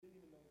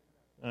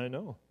I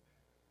know.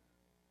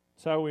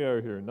 It's how we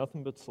are here,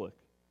 nothing but slick.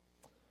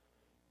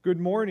 Good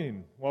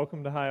morning.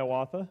 Welcome to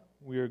Hiawatha.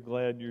 We are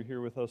glad you're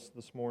here with us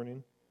this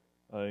morning.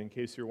 In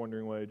case you're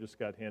wondering why I just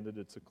got handed,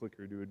 it's a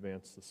clicker to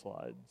advance the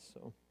slides.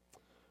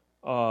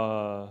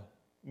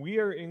 We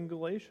are in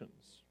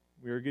Galatians.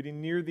 We are getting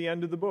near the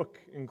end of the book,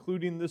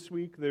 including this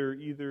week. There are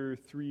either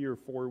 3 or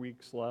 4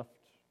 weeks left.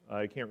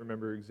 I can't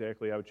remember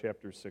exactly how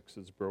chapter 6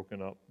 is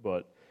broken up,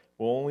 but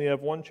we'll only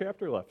have one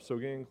chapter left, so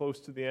getting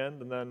close to the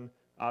end, and then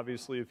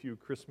obviously a few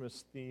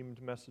Christmas-themed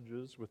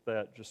messages with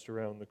that just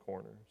around the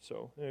corner.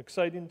 So, an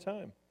exciting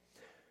time.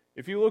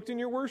 If you looked in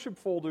your worship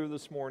folder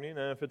this morning,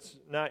 and if it's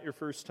not your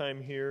first time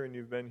here and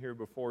you've been here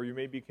before, you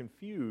may be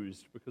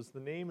confused because the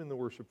name in the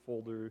worship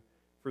folder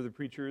for the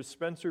preacher is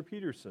Spencer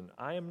Peterson.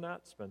 I am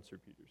not Spencer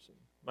Peterson.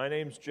 My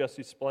name's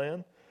Jesse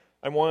Splann.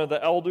 I'm one of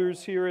the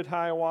elders here at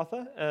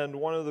Hiawatha, and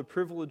one of the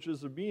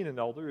privileges of being an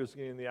elder is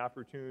getting the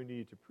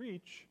opportunity to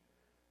preach.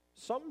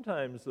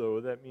 Sometimes,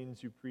 though, that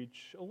means you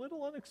preach a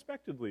little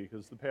unexpectedly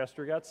because the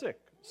pastor got sick.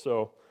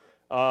 So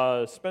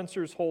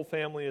Spencer's whole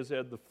family has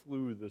had the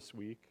flu this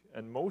week,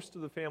 and most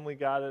of the family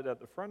got it at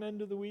the front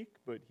end of the week,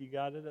 but he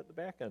got it at the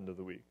back end of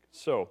the week.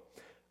 So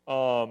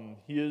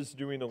he is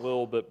doing a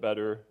little bit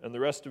better, and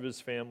the rest of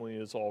his family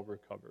is all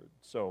recovered.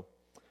 So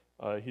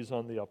he's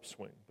on the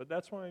upswing. But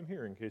that's why I'm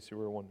here, in case you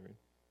were wondering.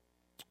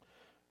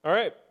 All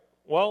right.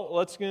 Well,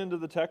 let's get into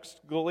the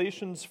text.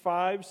 Galatians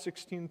 5,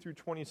 16 through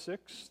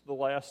 26, the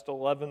last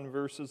 11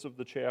 verses of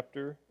the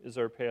chapter is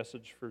our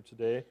passage for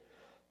today.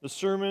 The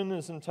sermon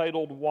is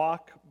entitled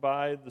Walk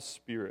by the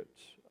Spirit.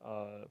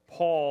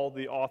 Paul,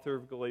 the author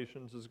of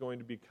Galatians, is going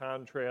to be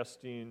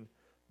contrasting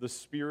the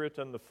Spirit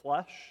and the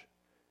flesh,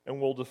 and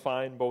we'll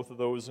define both of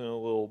those in a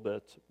little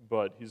bit,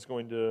 but he's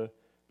going to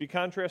be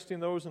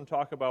contrasting those and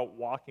talk about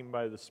walking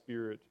by the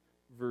Spirit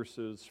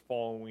versus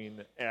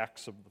following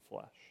acts of the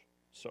flesh.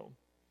 So,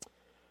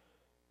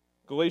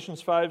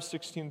 Galatians 5,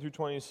 16 through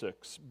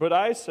 26. But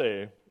I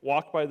say,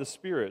 walk by the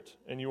Spirit,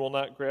 and you will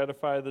not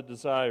gratify the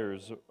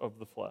desires of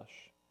the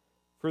flesh.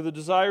 For the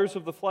desires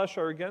of the flesh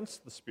are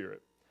against the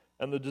Spirit,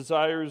 and the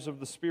desires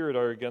of the Spirit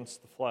are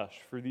against the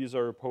flesh, for these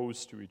are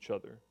opposed to each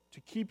other,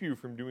 to keep you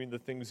from doing the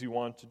things you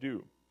want to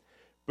do.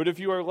 But if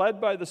you are led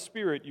by the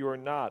Spirit, you are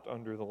not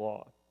under the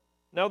law.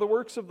 Now the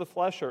works of the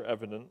flesh are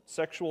evident: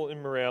 sexual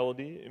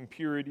immorality,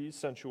 impurity,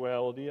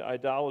 sensuality,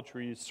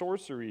 idolatry,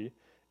 sorcery,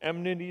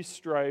 enmity,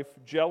 strife,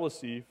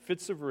 jealousy,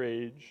 fits of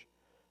rage,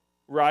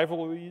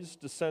 rivalries,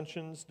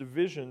 dissensions,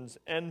 divisions,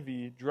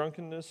 envy,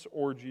 drunkenness,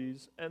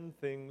 orgies, and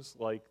things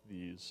like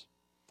these.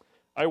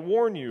 I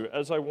warn you,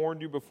 as I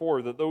warned you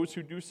before, that those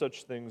who do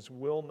such things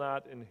will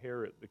not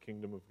inherit the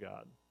kingdom of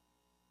God.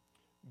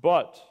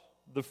 But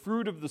the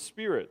fruit of the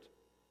Spirit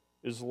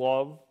is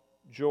love,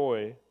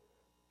 joy,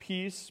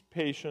 peace,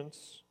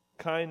 patience,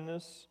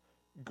 kindness,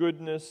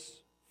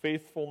 goodness,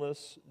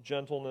 faithfulness,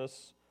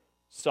 gentleness,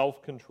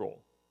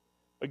 self-control.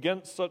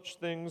 Against such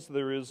things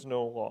there is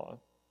no law.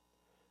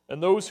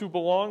 And those who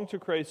belong to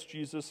Christ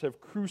Jesus have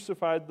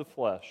crucified the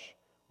flesh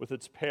with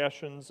its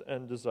passions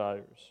and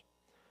desires.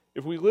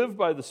 If we live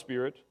by the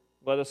Spirit,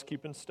 let us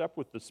keep in step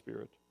with the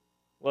Spirit.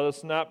 Let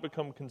us not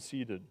become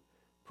conceited,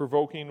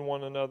 provoking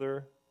one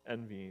another,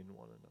 envying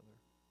one another.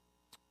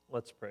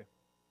 Let's pray.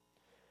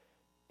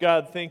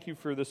 God, thank you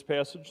for this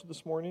passage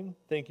this morning.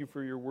 Thank you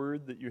for your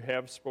word that you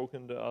have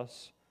spoken to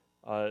us.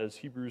 As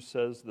Hebrews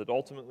says, that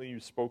ultimately you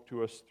spoke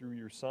to us through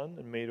your Son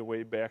and made a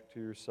way back to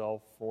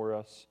yourself for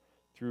us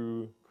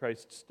through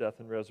Christ's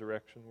death and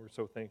resurrection. We're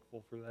so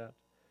thankful for that.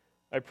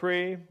 I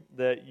pray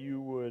that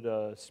you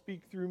would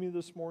speak through me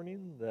this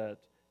morning, that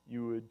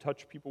you would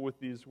touch people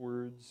with these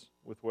words,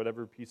 with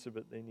whatever piece of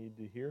it they need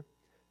to hear,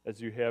 as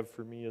you have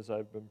for me as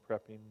I've been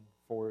prepping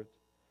for it.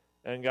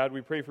 And God, we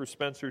pray for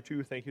Spencer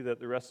too. Thank you that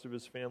the rest of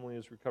his family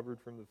is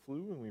recovered from the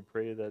flu, and we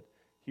pray that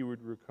he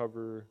would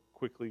recover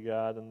quickly,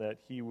 God, and that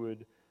he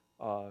would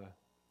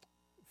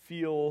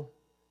feel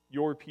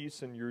your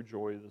peace and your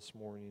joy this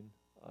morning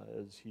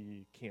as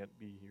he can't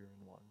be here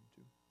and wanted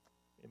to.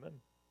 Amen.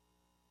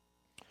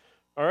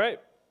 All right.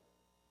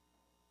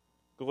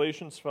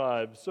 Galatians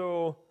 5.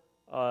 So,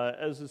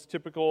 as is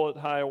typical at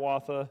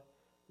Hiawatha,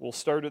 we'll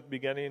start at the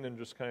beginning and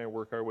just kind of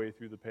work our way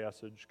through the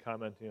passage,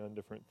 commenting on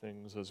different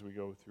things as we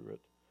go through it.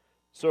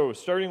 So,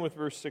 starting with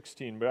verse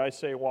 16, but I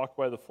say, walk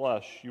by the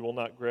flesh, you will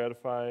not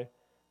gratify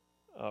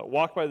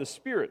walk by the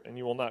Spirit, and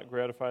you will not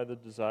gratify the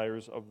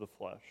desires of the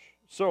flesh.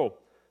 So,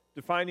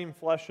 defining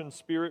flesh and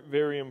spirit,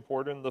 very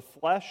important. The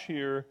flesh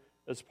here,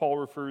 as Paul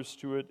refers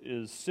to it,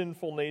 is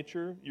sinful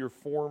nature, your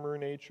former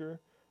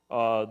nature,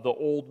 the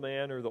old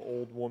man or the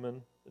old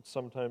woman. It's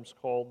sometimes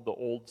called the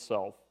old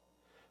self.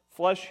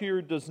 Flesh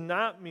here does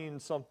not mean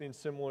something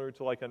similar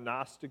to like a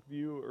Gnostic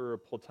view or a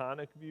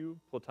Platonic view.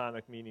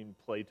 Platonic meaning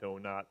Plato,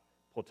 not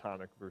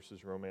Platonic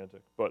versus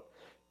romantic. But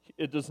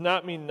it does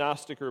not mean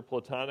Gnostic or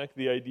Platonic,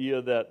 the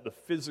idea that the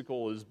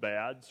physical is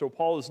bad. So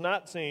Paul is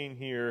not saying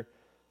here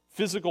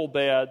physical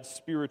bad,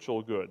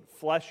 spiritual good.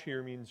 Flesh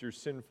here means your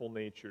sinful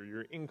nature,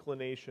 your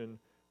inclination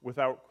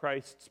without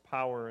Christ's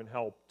power and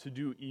help to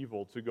do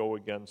evil, to go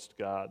against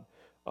God.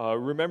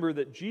 Remember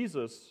that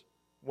Jesus,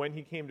 when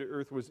he came to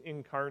earth, was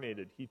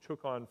incarnated. He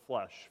took on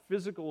flesh.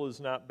 Physical is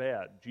not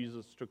bad.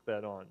 Jesus took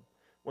that on.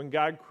 When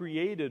God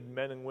created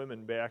men and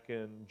women back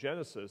in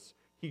Genesis,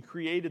 he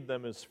created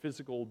them as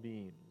physical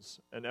beings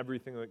and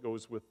everything that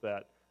goes with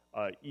that,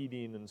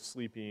 eating and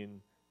sleeping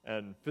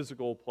and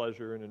physical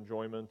pleasure and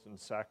enjoyment and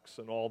sex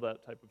and all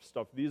that type of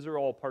stuff. These are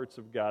all parts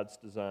of God's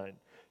design.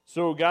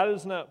 So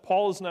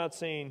Paul is not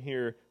saying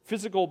here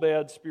physical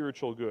bad,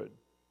 spiritual good.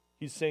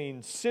 He's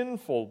saying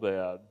sinful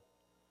bad,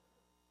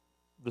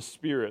 the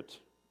spirit,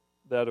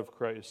 that of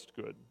Christ,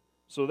 good.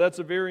 So that's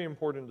a very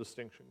important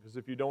distinction, because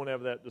if you don't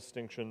have that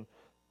distinction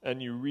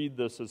and you read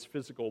this as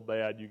physical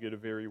bad, you get a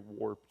very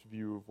warped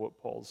view of what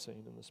Paul's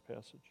saying in this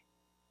passage.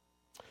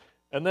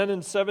 And then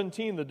in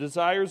 17, the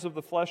desires of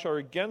the flesh are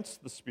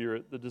against the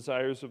spirit. The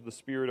desires of the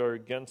spirit are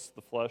against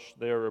the flesh.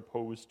 They are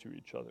opposed to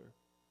each other.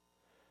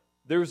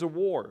 There's a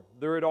war.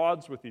 They're at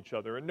odds with each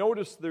other. And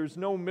notice there's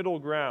no middle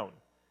ground.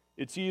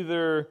 It's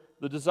either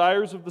the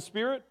desires of the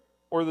spirit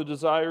or the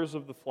desires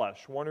of the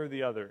flesh, one or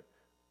the other.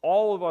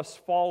 All of us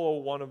follow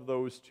one of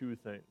those two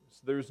things.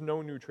 There's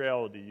no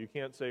neutrality. You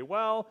can't say,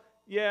 well,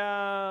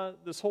 yeah,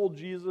 this whole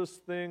Jesus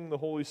thing, the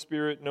Holy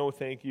Spirit, no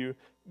thank you.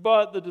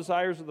 But the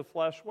desires of the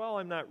flesh, well,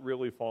 I'm not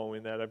really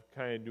following that. I'm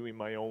kind of doing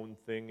my own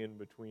thing in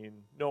between.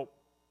 Nope,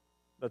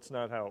 that's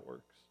not how it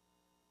works.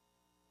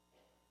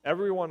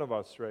 Every one of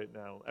us right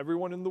now,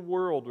 everyone in the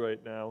world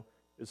right now,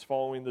 is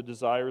following the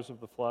desires of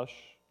the flesh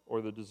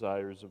or the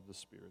desires of the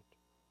Spirit.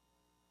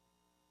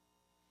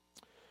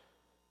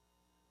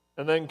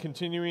 And then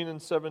continuing in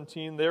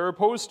 17, they are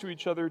opposed to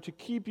each other to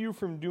keep you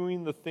from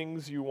doing the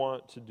things you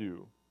want to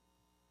do.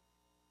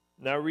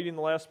 Now, reading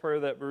the last part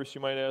of that verse,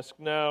 you might ask,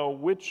 now,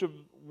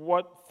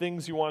 what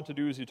things you want to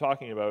do is he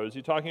talking about? Is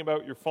he talking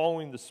about you're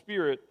following the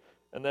Spirit,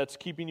 and that's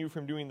keeping you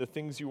from doing the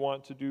things you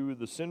want to do,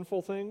 the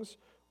sinful things?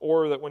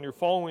 Or that when you're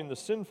following the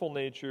sinful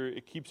nature,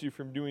 it keeps you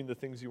from doing the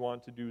things you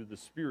want to do, the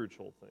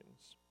spiritual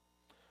things?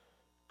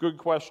 Good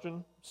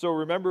question. So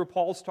remember,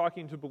 Paul's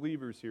talking to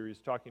believers here. He's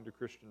talking to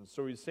Christians.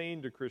 So he's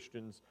saying to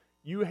Christians,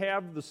 you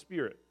have the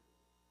Spirit.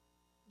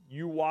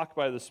 You walk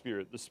by the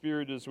Spirit. The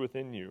Spirit is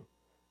within you.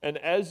 And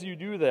as you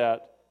do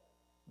that,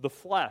 the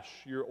flesh,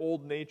 your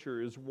old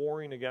nature, is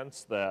warring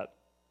against that.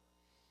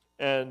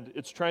 And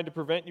it's trying to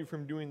prevent you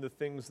from doing the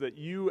things that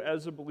you,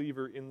 as a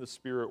believer in the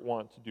Spirit,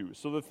 want to do.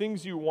 So the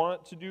things you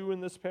want to do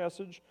in this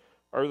passage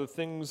are the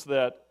things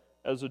that,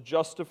 as a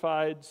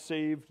justified,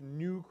 saved,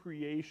 new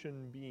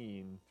creation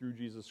being through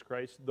Jesus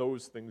Christ,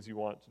 those things you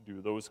want to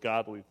do, those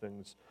godly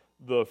things,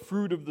 the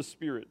fruit of the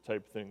Spirit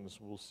type things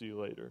we'll see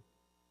later.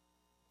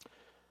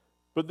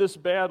 But this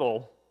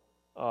battle,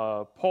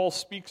 Paul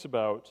speaks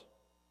about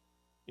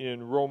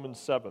in Romans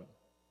 7.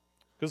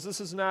 Because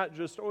this is not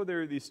just,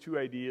 there are these two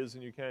ideas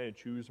and you kind of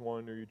choose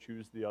one or you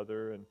choose the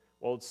other. And,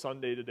 well, it's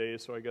Sunday today,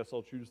 so I guess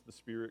I'll choose the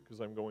Spirit because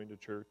I'm going to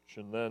church.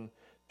 And then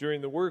during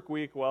the work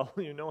week, well,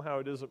 you know how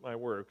it is at my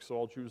work, so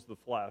I'll choose the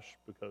flesh,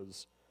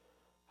 because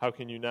how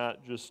can you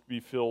not just be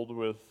filled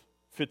with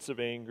fits of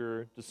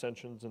anger,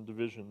 dissensions, and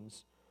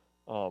divisions?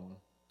 And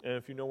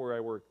if you know where I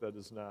work, that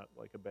is not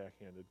like a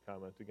backhanded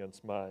comment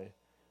against my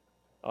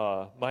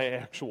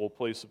actual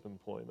place of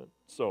employment.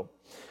 So,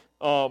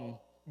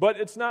 but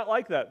it's not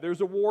like that.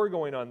 There's a war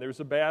going on.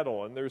 There's a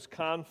battle, and there's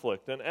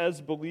conflict. And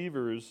as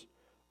believers,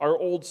 our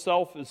old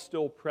self is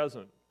still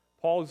present.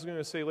 Paul is going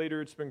to say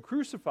later, it's been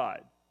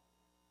crucified.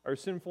 Our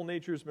sinful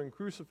nature has been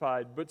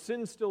crucified, but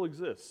sin still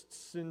exists.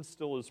 Sin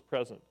still is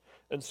present.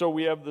 And so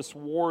we have this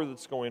war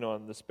that's going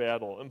on, this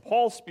battle. And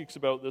Paul speaks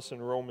about this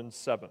in Romans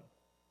 7.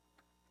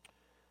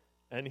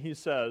 And he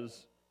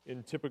says,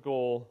 in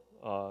typical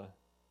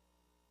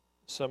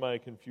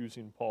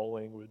semi-confusing Paul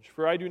language,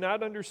 "For I do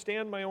not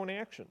understand my own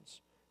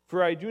actions.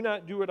 For I do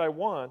not do what I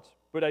want,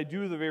 but I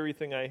do the very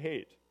thing I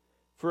hate.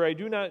 For I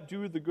do not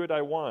do the good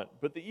I want,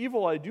 but the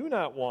evil I do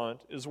not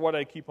want is what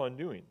I keep on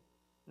doing.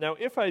 Now,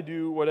 if I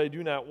do what I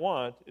do not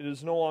want, it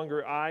is no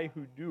longer I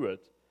who do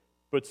it,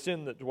 but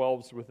sin that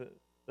dwells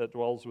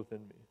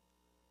within me."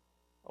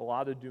 A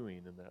lot of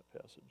doing in that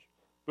passage.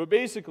 But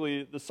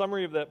basically, the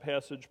summary of that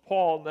passage,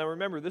 Paul, now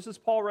remember, this is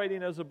Paul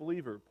writing as a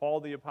believer.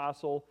 Paul the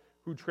apostle,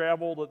 who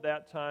traveled at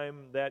that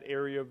time, that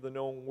area of the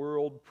known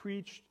world,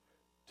 preached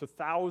to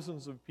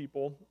thousands of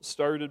people,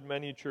 started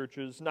many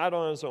churches, not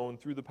on his own,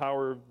 through the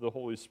power of the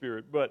Holy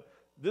Spirit. But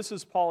this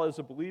is Paul as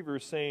a believer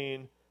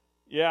saying,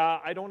 yeah,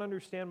 I don't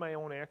understand my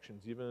own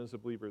actions, even as a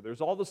believer.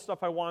 There's all this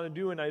stuff I want to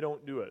do, and I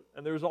don't do it.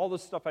 And there's all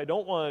this stuff I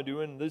don't want to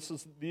do, and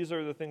these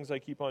are the things I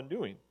keep on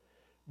doing.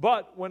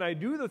 But when I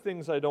do the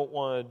things I don't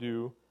want to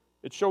do,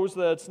 it shows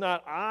that it's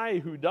not I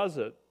who does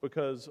it,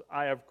 because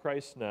I have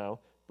Christ now,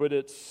 but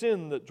it's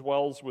sin that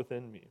dwells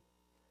within me.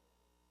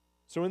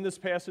 So in this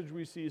passage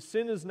we see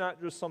sin is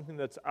not just something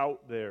that's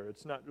out there.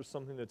 It's not just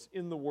something that's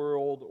in the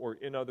world or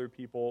in other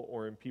people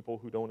or in people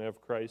who don't have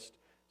Christ.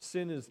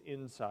 Sin is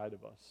inside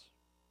of us.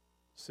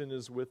 Sin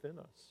is within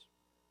us.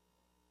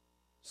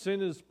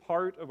 Sin is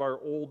part of our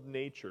old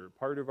nature,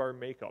 part of our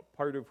makeup,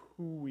 part of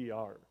who we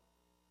are.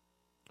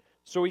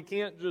 So we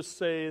can't just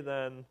say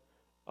then,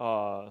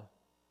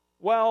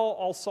 well,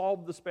 I'll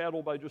solve this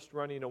battle by just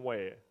running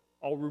away.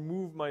 I'll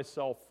remove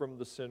myself from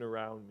the sin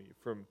around me,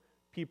 from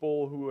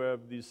people who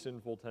have these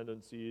sinful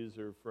tendencies,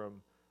 or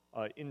from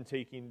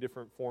intaking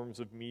different forms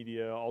of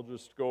media. I'll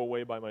just go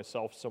away by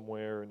myself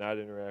somewhere and not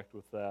interact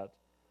with that.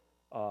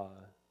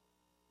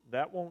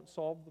 That won't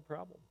solve the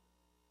problem.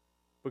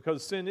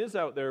 Because sin is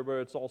out there, but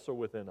it's also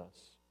within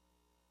us.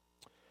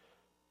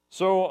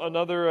 So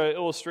another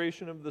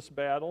illustration of this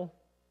battle,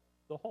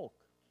 the Hulk.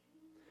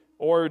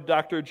 Or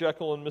Dr.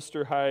 Jekyll and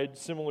Mr. Hyde,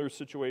 similar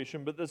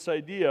situation, but this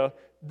idea,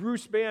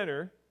 Bruce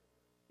Banner,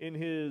 in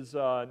his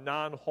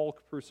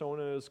non-Hulk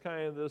persona, is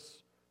kind of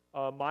this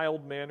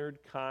mild-mannered,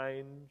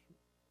 kind,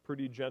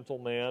 pretty gentle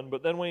man.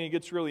 But then when he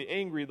gets really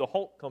angry, the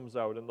Hulk comes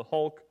out, and the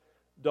Hulk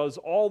does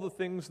all the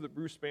things that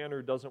Bruce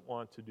Banner doesn't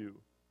want to do.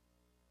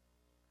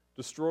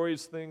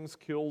 Destroys things,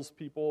 kills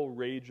people,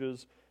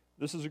 rages.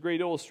 This is a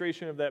great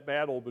illustration of that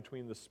battle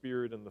between the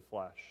spirit and the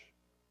flesh.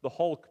 The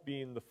Hulk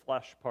being the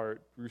flesh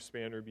part, Bruce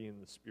Banner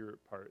being the spirit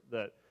part.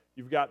 That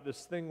you've got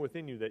this thing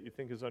within you that you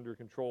think is under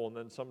control, and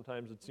then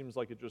sometimes it seems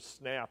like it just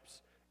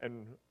snaps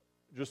and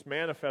just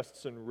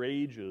manifests and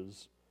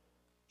rages,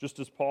 just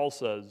as Paul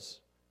says,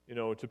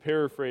 to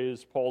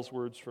paraphrase Paul's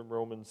words from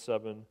Romans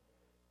 7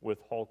 with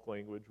Hulk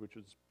language, which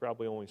is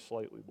probably only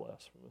slightly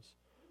blasphemous.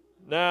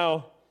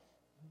 Now,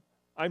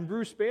 I'm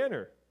Bruce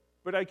Banner,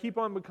 but I keep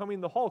on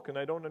becoming the Hulk, and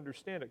I don't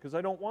understand it, because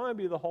I don't want to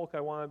be the Hulk,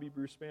 I want to be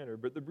Bruce Banner.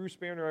 But the Bruce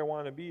Banner I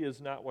want to be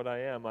is not what I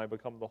am. I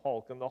become the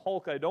Hulk. And the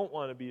Hulk I don't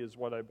want to be is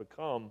what I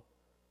become.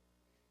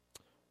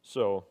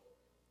 So,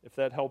 if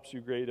that helps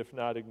you, great. If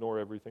not, ignore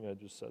everything I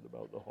just said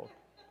about the Hulk.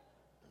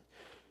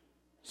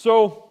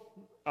 So,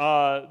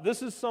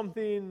 this is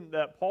something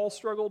that Paul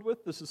struggled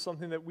with. This is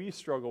something that we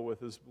struggle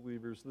with as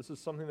believers. This is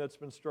something that's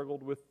been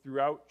struggled with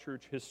throughout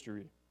church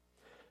history.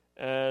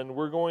 And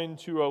we're going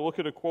to look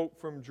at a quote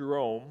from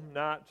Jerome,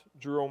 not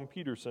Jerome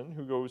Peterson,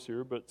 who goes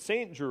here, but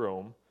St.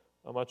 Jerome,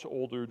 a much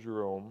older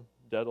Jerome,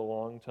 dead a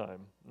long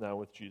time now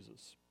with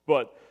Jesus.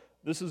 But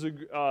this is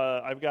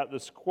I've got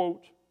this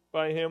quote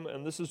by him,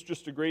 and this is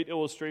just a great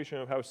illustration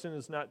of how sin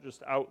is not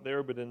just out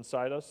there, but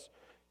inside us.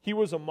 He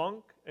was a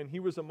monk, and he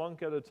was a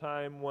monk at a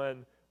time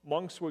when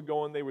monks would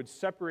go and they would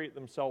separate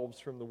themselves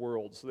from the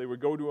world. So they would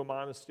go to a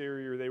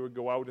monastery, or they would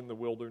go out in the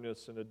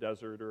wilderness in a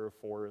desert or a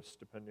forest,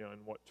 depending on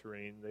what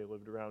terrain they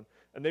lived around.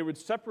 And they would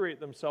separate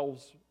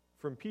themselves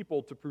from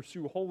people to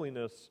pursue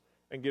holiness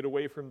and get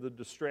away from the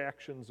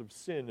distractions of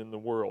sin in the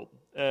world.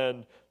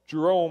 And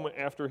Jerome,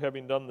 after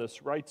having done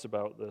this, writes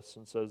about this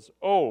and says,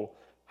 "Oh,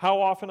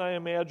 how often I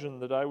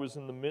imagined that I was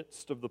in the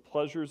midst of the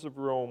pleasures of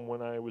Rome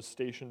when I was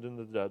stationed in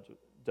the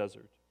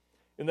desert.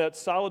 In that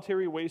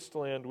solitary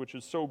wasteland which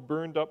is so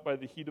burned up by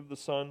the heat of the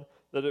sun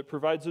that it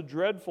provides a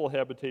dreadful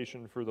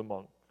habitation for the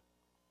monk.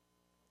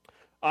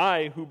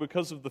 I, who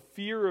because of the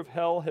fear of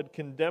hell had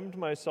condemned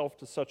myself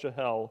to such a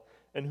hell,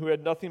 and who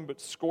had nothing but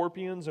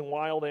scorpions and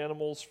wild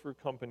animals for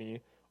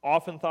company,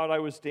 often thought I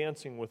was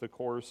dancing with a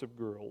chorus of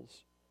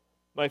girls.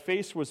 My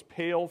face was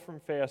pale from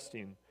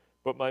fasting,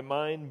 but my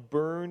mind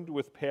burned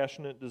with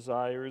passionate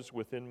desires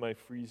within my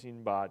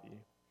freezing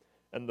body,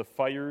 and the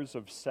fires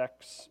of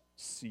sex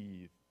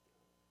seethed."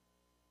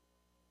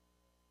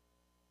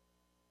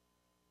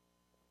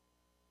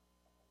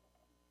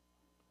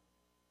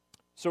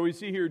 So we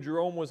see here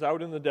Jerome was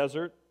out in the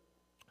desert,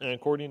 and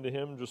according to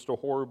him, just a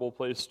horrible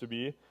place to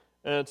be.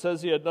 And it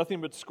says he had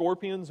nothing but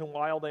scorpions and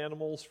wild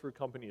animals for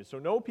company. So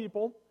no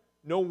people,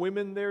 no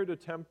women there to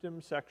tempt him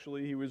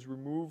sexually. He was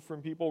removed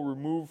from people,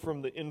 removed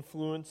from the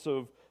influence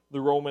of the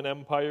Roman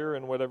Empire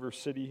and whatever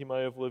city he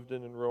might have lived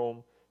in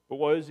Rome. But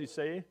what does he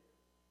say?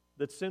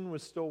 That sin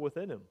was still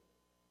within him.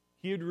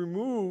 He had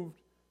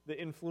removed the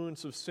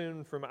influence of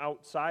sin from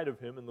outside of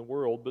him in the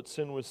world, but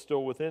sin was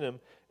still within him.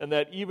 And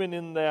that even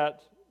in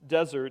that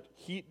desert,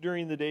 heat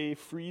during the day,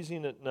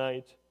 freezing at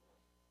night,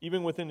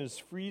 even within his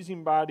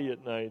freezing body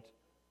at night,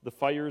 the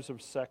fires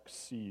of sex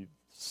seethed.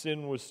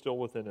 Sin was still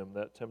within him.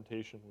 That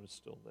temptation was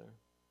still there.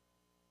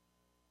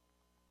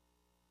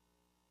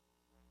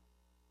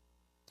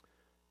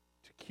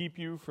 To keep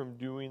you from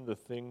doing the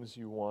things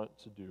you want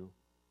to do.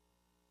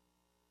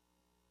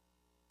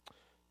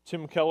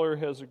 Tim Keller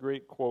has a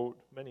great quote,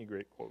 many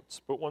great quotes,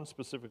 but one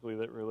specifically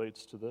that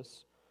relates to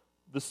this.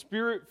 The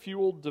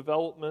Spirit-fueled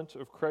development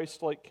of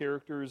Christ-like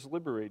character is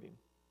liberating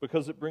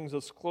because it brings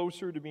us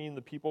closer to being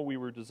the people we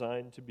were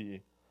designed to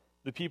be,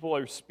 the people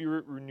our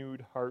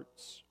Spirit-renewed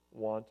hearts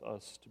want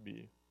us to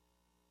be.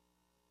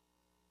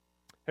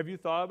 Have you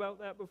thought about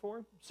that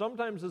before?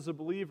 Sometimes as a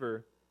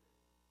believer,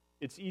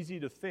 it's easy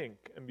to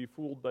think and be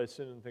fooled by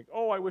sin and think,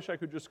 oh, I wish I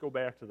could just go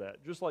back to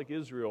that. Just like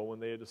Israel when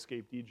they had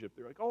escaped Egypt.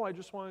 They're like, oh, I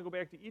just want to go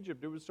back to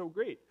Egypt. It was so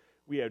great.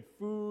 We had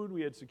food,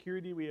 we had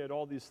security, we had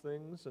all these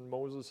things. And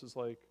Moses is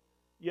like,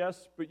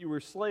 yes, but you were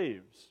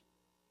slaves,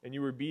 and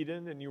you were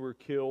beaten, and you were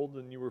killed,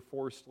 and you were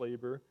forced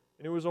labor,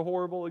 and it was a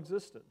horrible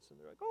existence. And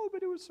they're like, oh,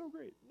 but it was so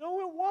great.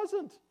 No, it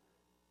wasn't.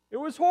 It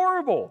was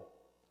horrible.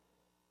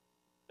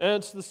 And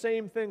it's the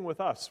same thing with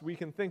us. We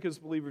can think as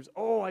believers,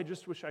 oh, I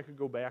just wish I could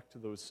go back to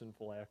those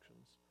sinful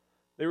actions.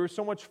 They were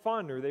so much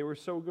fun, or they were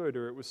so good,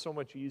 or it was so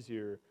much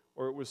easier.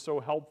 or it was so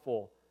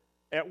helpful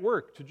at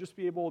work to just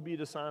be able to be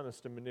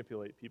dishonest and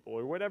manipulate people,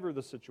 or whatever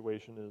the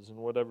situation is in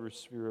whatever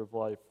sphere of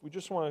life. We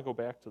just want to go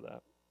back to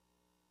that.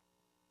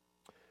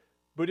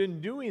 But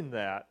in doing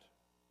that,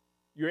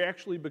 you're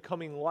actually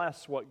becoming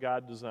less what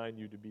God designed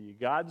you to be.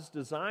 God's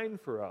design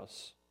for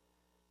us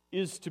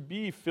is to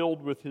be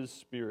filled with His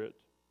Spirit,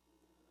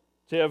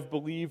 to have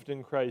believed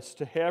in Christ,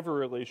 to have a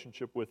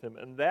relationship with Him.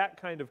 And that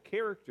kind of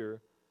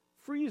character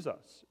frees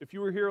us. If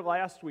you were here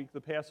last week,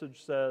 the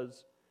passage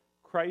says,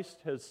 Christ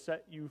has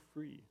set you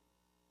free.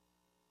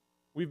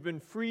 We've been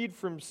freed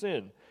from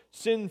sin.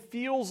 Sin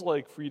feels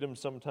like freedom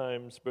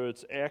sometimes, but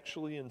it's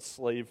actually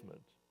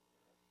enslavement.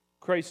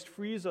 Christ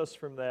frees us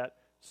from that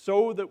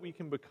so that we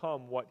can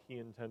become what He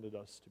intended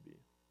us to be.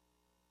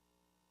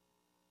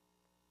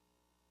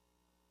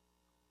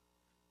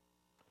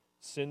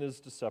 Sin is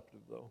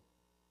deceptive, though.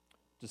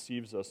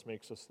 Deceives us,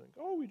 makes us think,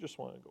 oh, we just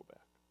want to go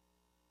back.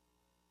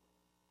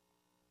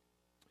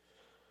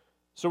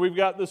 So we've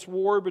got this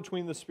war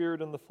between the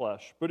Spirit and the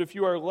flesh. But if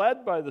you are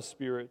led by the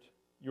Spirit,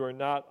 you are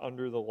not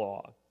under the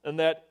law. And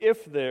that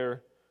if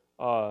there,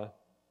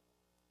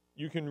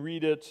 you can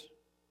read it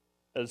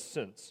as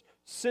since.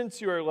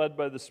 Since you are led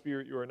by the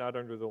Spirit, you are not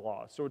under the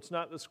law. So it's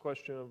not this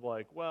question of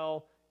like,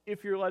 well,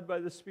 if you're led by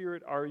the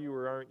Spirit, are you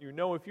or aren't you?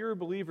 No, if you're a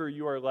believer,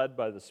 you are led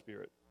by the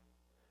Spirit.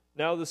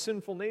 Now, the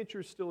sinful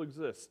nature still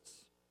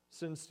exists.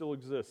 Sin still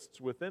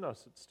exists. Within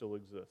us, it still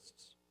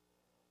exists.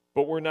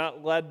 But we're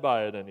not led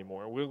by it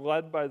anymore. We're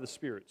led by the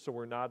Spirit, so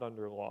we're not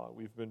under law.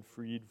 We've been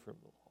freed from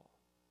the law.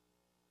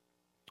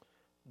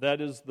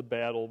 That is the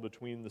battle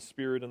between the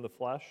Spirit and the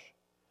flesh,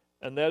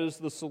 and that is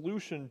the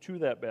solution to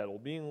that battle,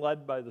 being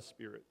led by the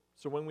Spirit.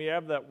 So when we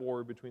have that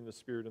war between the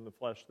Spirit and the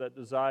flesh, that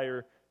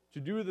desire to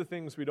do the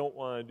things we don't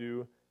want to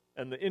do,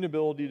 and the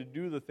inability to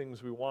do the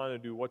things we want to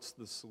do, what's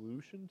the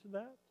solution to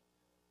that?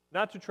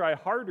 Not to try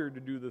harder to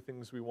do the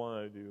things we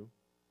want to do,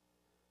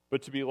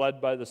 but to be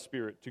led by the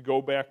Spirit, to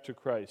go back to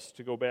Christ,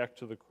 to go back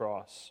to the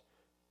cross,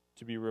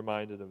 to be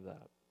reminded of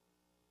that.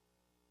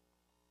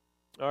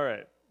 All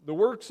right, the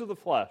works of the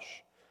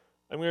flesh.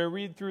 I'm going to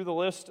read through the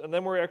list, and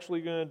then we're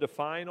actually going to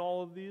define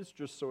all of these,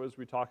 just so as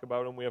we talk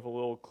about them, we have a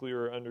little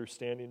clearer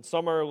understanding.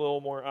 Some are a little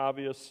more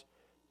obvious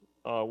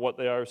what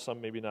they are,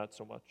 some maybe not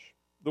so much.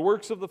 The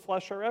works of the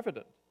flesh are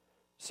evident: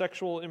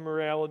 sexual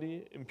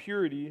immorality,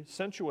 impurity,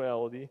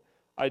 sensuality,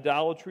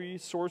 idolatry,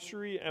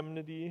 sorcery,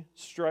 enmity,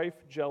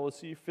 strife,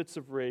 jealousy, fits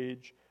of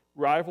rage,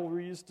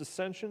 rivalries,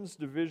 dissensions,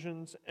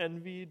 divisions,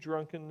 envy,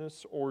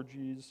 drunkenness,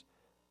 orgies,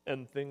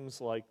 and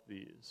things like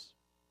these.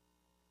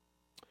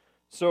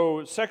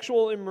 So,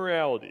 sexual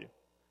immorality,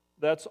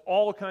 that's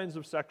all kinds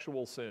of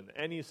sexual sin,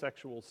 any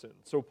sexual sin.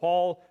 So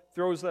Paul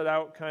throws that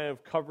out, kind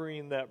of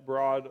covering that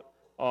broad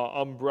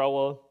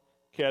umbrella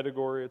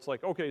category. It's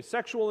like, okay,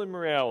 sexual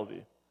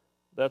immorality,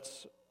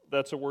 that's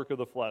a work of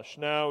the flesh.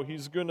 Now,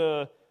 he's going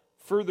to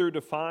further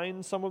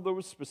define some of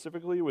those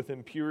specifically with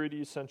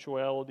impurity,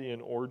 sensuality,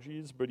 and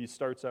orgies, but he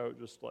starts out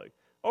just like,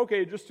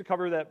 okay, just to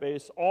cover that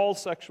base, all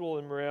sexual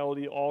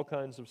immorality, all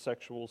kinds of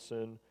sexual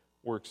sin,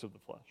 works of the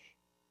flesh.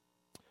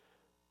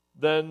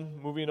 Then,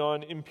 moving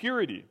on,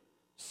 impurity,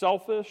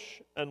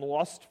 selfish and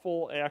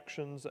lustful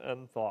actions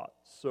and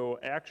thoughts. So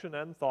action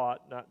and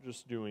thought, not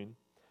just doing,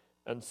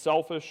 and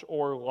selfish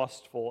or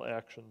lustful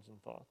actions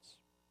and thoughts.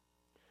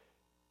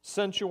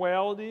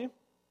 Sensuality,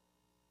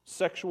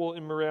 sexual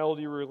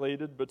immorality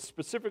related, but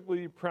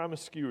specifically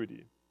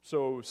promiscuity.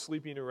 So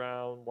sleeping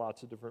around,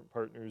 lots of different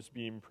partners,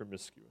 being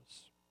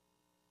promiscuous.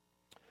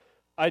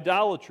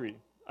 Idolatry.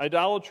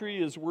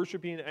 Idolatry is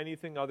worshiping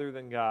anything other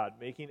than God,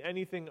 making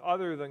anything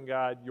other than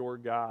God your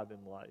God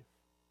in life.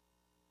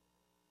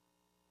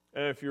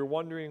 And if you're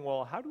wondering,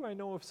 well, how do I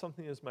know if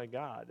something is my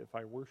God if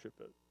I worship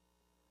it?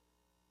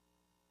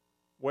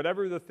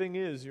 Whatever the thing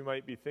is, you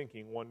might be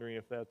thinking, wondering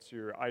if that's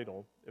your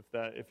idol,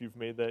 if you've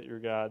made that your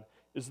God.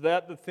 Is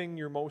that the thing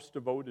you're most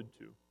devoted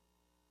to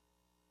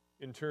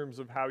in terms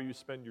of how you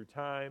spend your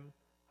time,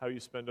 how you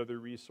spend other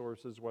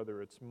resources,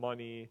 whether it's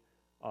money,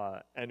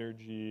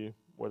 energy,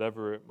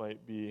 whatever it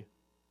might be?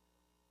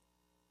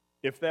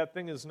 If that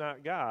thing is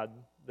not God,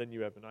 then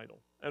you have an idol.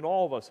 And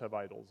all of us have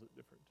idols at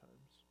different times.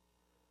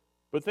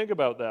 But think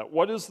about that.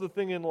 What is the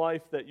thing in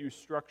life that you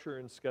structure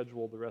and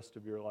schedule the rest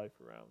of your life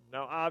around?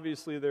 Now,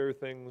 obviously, there are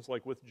things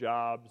like with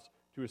jobs,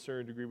 to a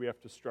certain degree, we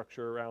have to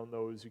structure around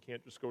those. You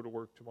can't just go to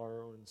work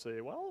tomorrow and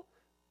say, well,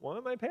 one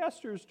of my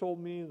pastors told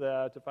me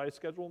that if I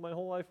schedule my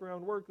whole life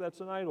around work,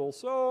 that's an idol.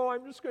 So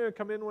I'm just going to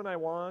come in when I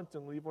want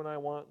and leave when I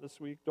want this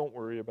week. Don't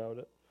worry about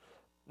it.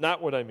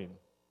 Not what I mean.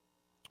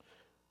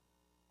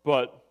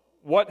 But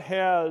what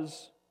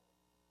has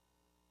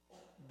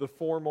the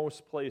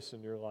foremost place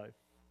in your life?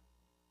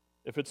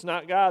 If it's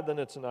not God, then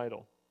it's an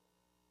idol.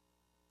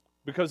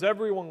 Because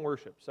everyone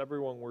worships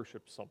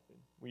something.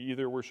 We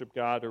either worship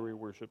God or we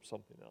worship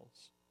something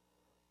else.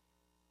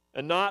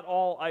 And not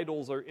all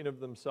idols are in of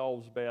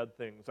themselves bad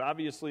things.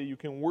 Obviously, you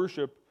could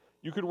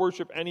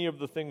worship any of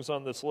the things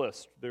on this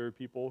list. There are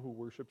people who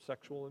worship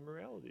sexual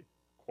immorality,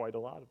 quite a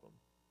lot of them.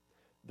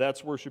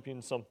 That's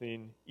worshiping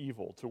something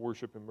evil, to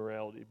worship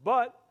immorality.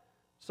 But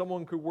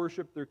Someone could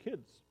worship their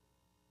kids.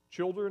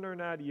 Children are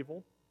not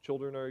evil.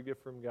 Children are a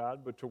gift from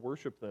God, but to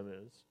worship them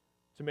is.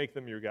 To make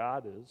them your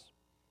God is.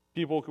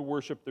 People could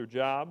worship their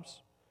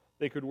jobs.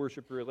 They could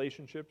worship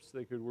relationships.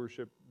 They could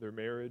worship their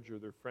marriage or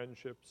their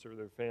friendships or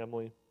their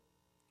family.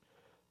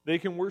 They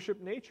can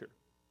worship nature.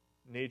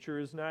 Nature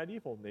is not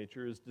evil.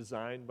 Nature is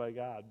designed by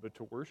God, but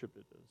to worship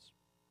it is.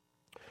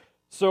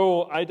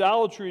 So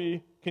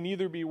idolatry can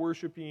either be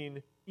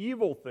worshiping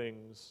evil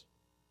things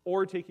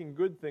or taking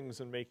good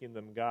things and making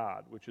them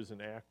God, which is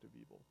an act of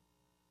evil.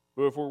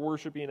 But if we're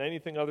worshiping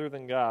anything other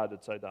than God,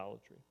 it's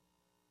idolatry.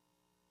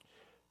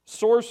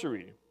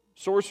 Sorcery.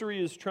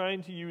 Sorcery is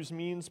trying to use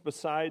means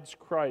besides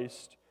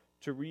Christ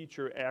to reach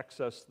or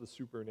access the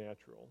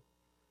supernatural.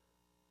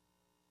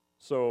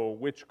 So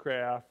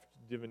witchcraft,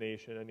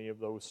 divination, any of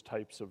those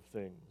types of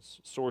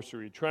things.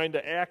 Sorcery, trying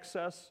to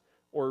access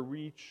or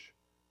reach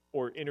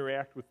or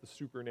interact with the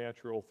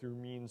supernatural through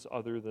means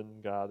other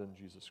than God and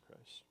Jesus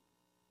Christ.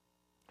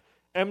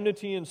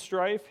 Enmity and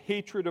strife,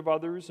 hatred of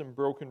others and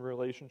broken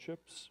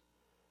relationships.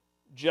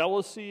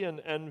 Jealousy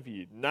and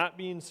envy, not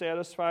being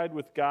satisfied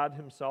with God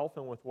himself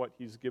and with what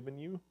he's given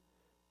you,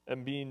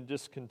 and being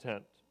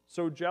discontent.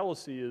 So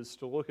jealousy is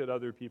to look at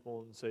other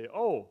people and say,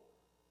 oh,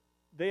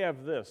 they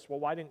have this. Well,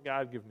 why didn't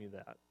God give me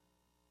that?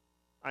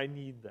 I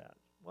need that.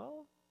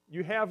 Well,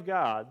 you have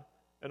God,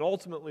 and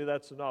ultimately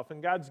that's enough.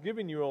 And God's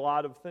given you a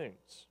lot of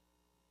things.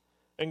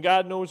 And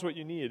God knows what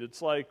you need.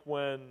 It's like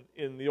when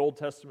in the Old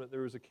Testament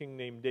there was a king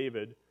named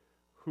David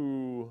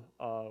who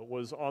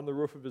was on the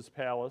roof of his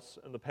palace,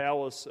 and the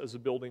palace as a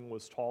building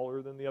was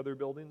taller than the other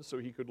buildings, so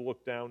he could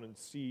look down and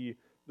see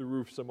the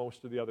roofs of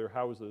most of the other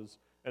houses,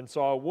 and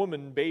saw a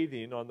woman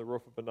bathing on the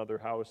roof of another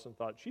house and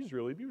thought, she's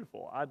really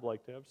beautiful. I'd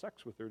like to have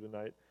sex with her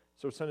tonight.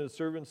 So sent his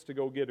servants to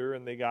go get her,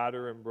 and they got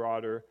her and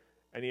brought her,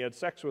 and he had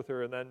sex with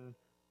her, and then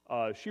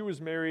she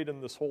was married,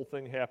 and this whole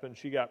thing happened.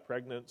 She got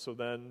pregnant, so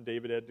then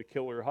David had to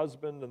kill her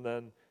husband, and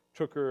then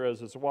took her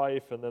as his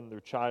wife, and then their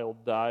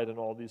child died and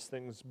all these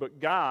things. But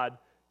God,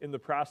 in the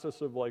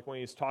process of like when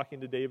he's talking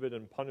to David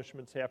and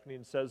punishment's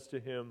happening, says to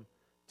him,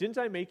 didn't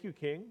I make you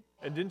king?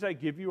 And didn't I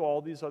give you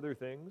all these other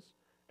things?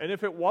 And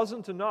if it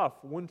wasn't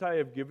enough, wouldn't I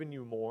have given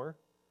you more?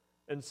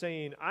 And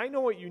saying, I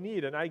know what you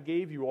need, and I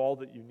gave you all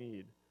that you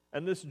need.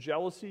 And this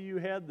jealousy you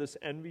had, this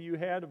envy you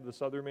had of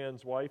this other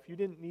man's wife, you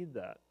didn't need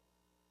that.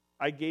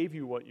 I gave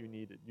you what you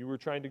needed. You were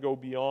trying to go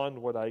beyond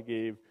what I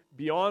gave,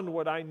 beyond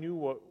what I knew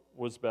what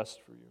was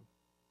best for you.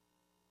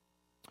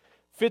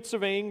 Fits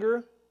of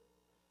anger,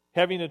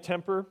 having a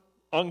temper,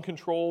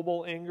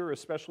 uncontrollable anger,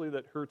 especially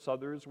that hurts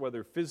others,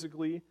 whether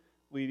physically,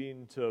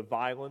 leading to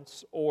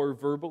violence, or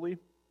verbally,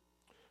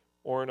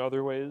 or in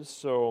other ways.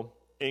 So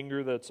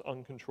anger that's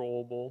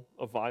uncontrollable,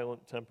 a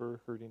violent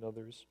temper, hurting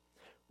others.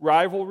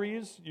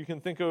 Rivalries, you can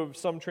think of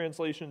some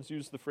translations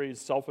use the phrase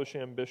selfish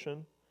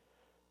ambition.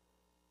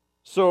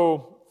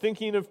 So think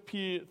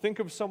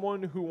of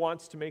someone who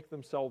wants to make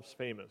themselves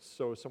famous.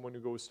 So someone who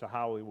goes to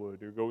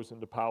Hollywood or goes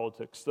into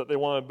politics, that they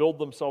want to build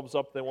themselves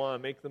up, they want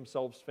to make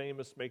themselves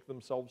famous, make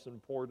themselves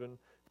important,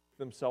 make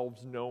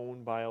themselves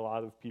known by a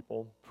lot of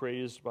people,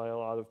 praised by a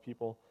lot of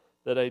people.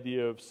 That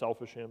idea of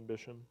selfish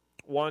ambition.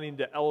 Wanting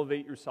to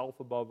elevate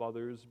yourself above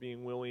others,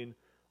 being willing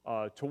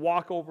to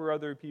walk over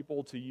other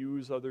people, to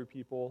use other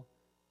people,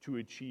 to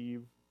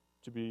achieve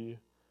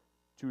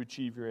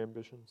your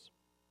ambitions.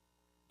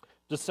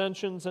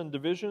 Dissensions and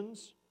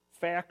divisions,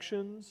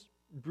 factions,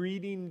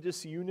 breeding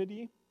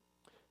disunity,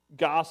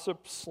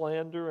 gossip,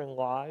 slander, and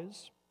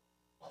lies.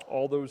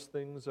 All those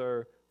things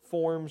are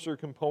forms or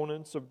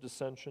components of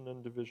dissension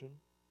and division.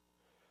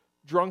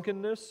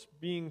 Drunkenness,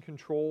 being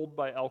controlled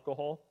by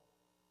alcohol.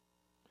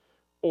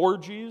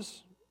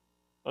 Orgies,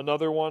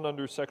 another one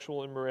under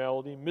sexual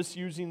immorality,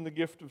 misusing the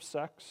gift of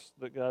sex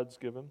that God's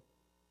given.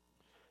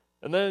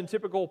 And then in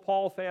typical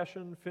Paul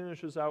fashion,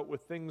 finishes out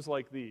with things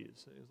like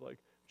these. He's like,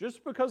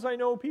 just because I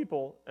know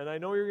people, and I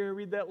know you're going to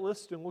read that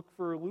list and look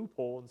for a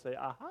loophole and say,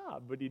 aha,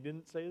 but he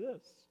didn't say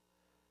this.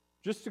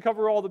 Just to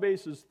cover all the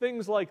bases,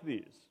 things like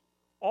these.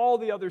 All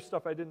the other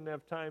stuff I didn't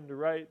have time to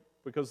write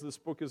because this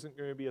book isn't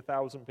going to be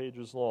 1,000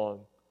 pages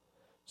long.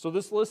 So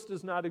this list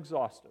is not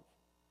exhaustive.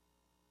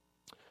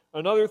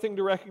 Another thing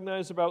to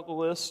recognize about the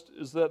list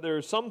is that there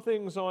are some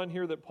things on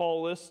here that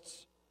Paul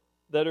lists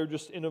that are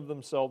just in of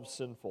themselves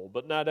sinful,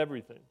 but not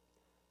everything.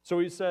 So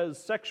he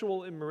says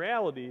sexual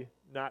immorality,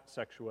 not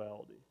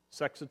sexuality.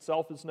 Sex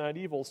itself is not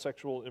evil,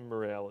 sexual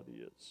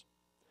immorality is.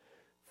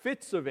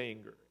 Fits of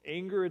anger.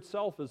 Anger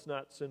itself is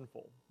not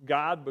sinful.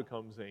 God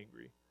becomes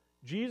angry.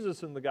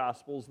 Jesus in the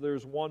Gospels,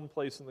 there's one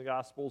place in the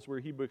Gospels where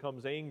he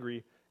becomes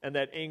angry, and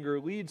that anger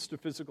leads to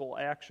physical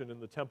action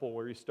in the temple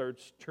where he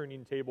starts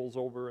turning tables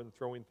over and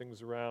throwing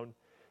things around.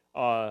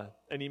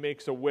 And he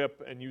makes a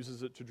whip and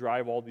uses it to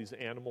drive all these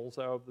animals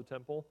out of the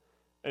temple.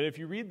 And if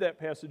you read that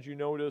passage, you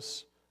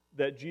notice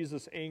that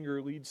Jesus'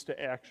 anger leads to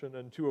action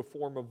and to a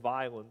form of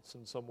violence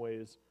in some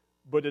ways,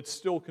 but it's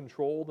still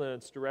controlled and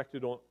it's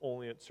directed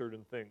only at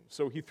certain things.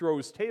 So he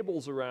throws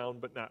tables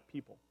around, but not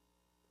people.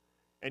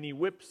 and he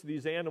whips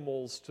these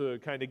animals to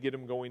kind of get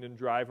them going and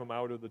drive them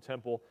out of the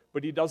temple,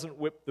 but he doesn't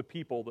whip the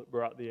people that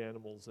brought the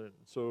animals in.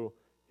 So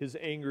his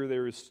anger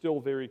there is still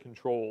very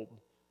controlled.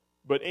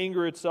 But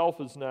anger itself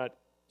is not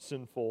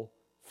sinful.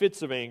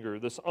 Fits of anger,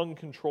 this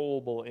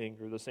uncontrollable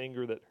anger, this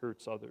anger that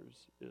hurts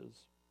others,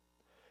 is.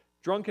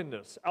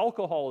 Drunkenness,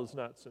 alcohol is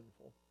not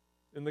sinful.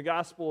 In the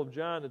Gospel of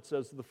John, it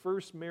says the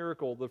first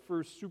miracle, the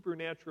first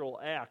supernatural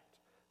act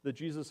that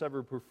Jesus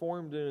ever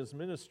performed in his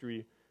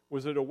ministry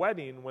was at a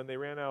wedding when they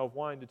ran out of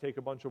wine to take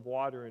a bunch of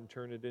water and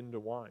turn it into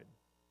wine.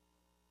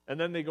 And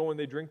then they go and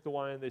they drink the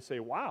wine and they say,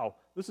 wow,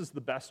 this is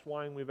the best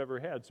wine we've ever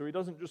had. So he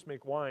doesn't just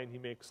make wine, he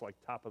makes like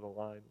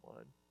top-of-the-line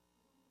wine.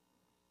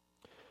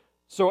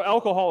 So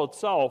alcohol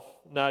itself,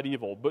 not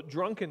evil, but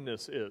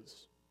drunkenness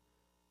is.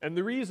 And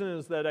the reason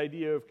is that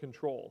idea of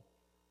control.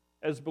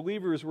 As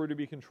believers, we're to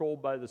be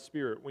controlled by the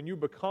Spirit. When you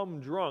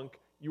become drunk,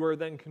 you are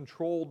then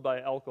controlled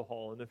by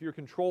alcohol. And if you're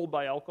controlled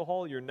by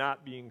alcohol, you're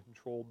not being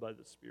controlled by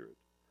the Spirit.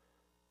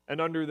 And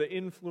under the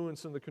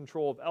influence and the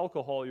control of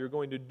alcohol, you're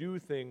going to do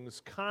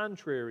things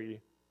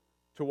contrary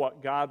to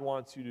what God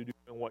wants you to do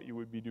and what you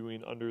would be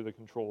doing under the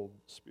control of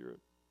the Spirit.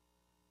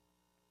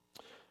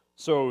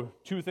 So,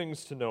 2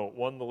 things to note.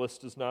 1, the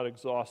list is not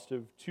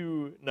exhaustive.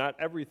 2, not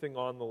everything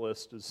on the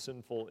list is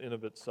sinful in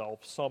of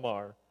itself. Some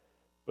are,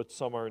 but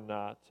some are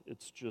not.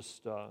 It's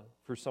just,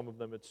 for some of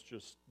them, it's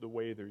just the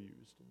way they're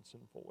used in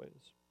sinful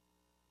ways.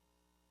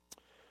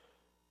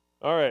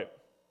 All right.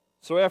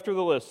 So after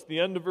the list, the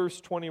end of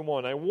verse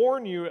 21, I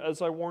warn you,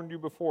 as I warned you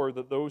before,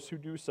 that those who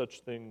do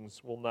such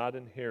things will not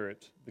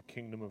inherit the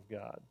kingdom of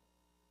God.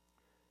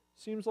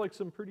 Seems like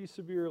some pretty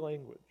severe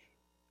language,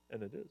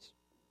 and it is.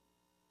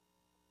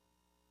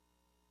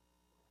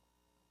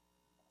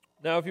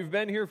 Now, if you've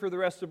been here for the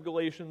rest of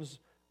Galatians,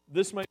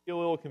 this might be a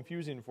little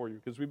confusing for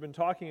you, because we've been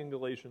talking in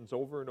Galatians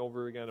over and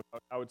over again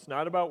about how it's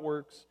not about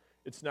works,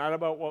 it's not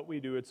about what we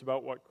do, it's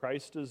about what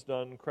Christ has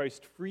done.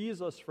 Christ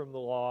frees us from the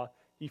law.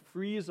 He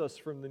frees us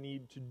from the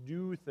need to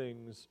do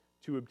things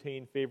to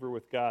obtain favor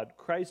with God.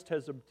 Christ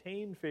has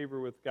obtained favor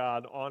with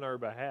God on our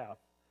behalf.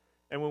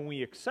 And when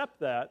we accept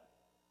that,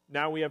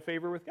 now we have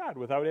favor with God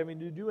without having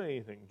to do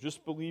anything,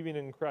 just believing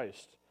in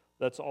Christ.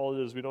 That's all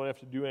it is. We don't have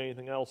to do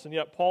anything else. And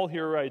yet Paul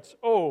here writes,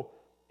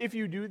 if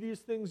you do these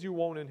things, you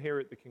won't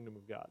inherit the kingdom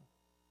of God.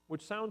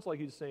 Which sounds like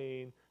he's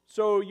saying,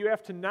 so you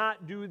have to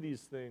not do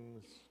these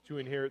things to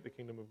inherit the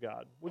kingdom of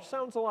God. Which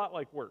sounds a lot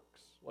like works,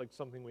 like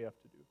something we have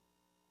to do.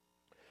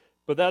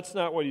 But that's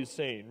not what he's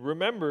saying.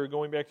 Remember,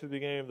 going back to the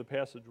beginning of the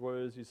passage, what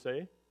does he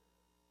say?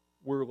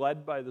 We're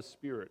led by the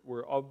Spirit.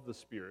 We're of the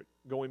Spirit.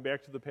 Going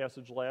back to the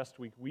passage last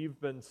week, we've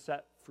been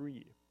set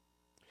free.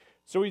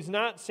 So he's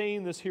not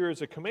saying this here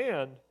as a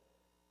command.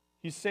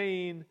 He's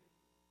saying,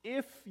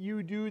 if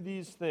you do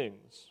these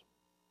things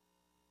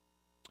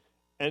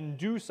and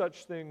do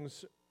such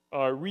things,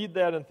 read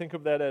that and think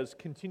of that as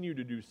continue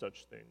to do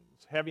such things,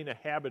 having a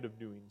habit of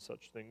doing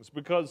such things,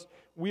 because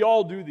we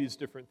all do these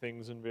different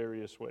things in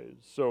various ways.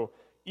 So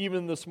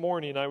even this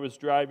morning, I was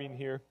driving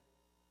here,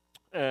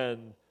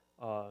 and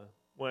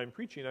when I'm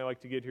preaching, I like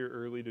to get here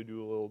early to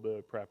do a little bit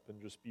of prep and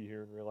just be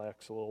here and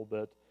relax a little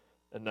bit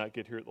and not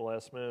get here at the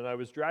last minute. I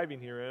was driving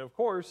here, and of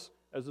course,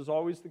 as is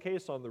always the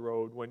case on the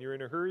road, when you're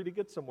in a hurry to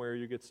get somewhere,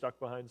 you get stuck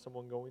behind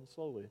someone going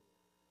slowly.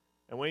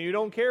 And when you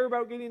don't care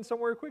about getting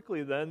somewhere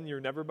quickly, then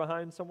you're never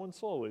behind someone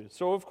slowly.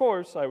 So, of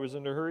course, I was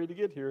in a hurry to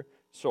get here,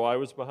 so I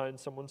was behind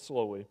someone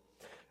slowly.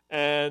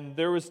 And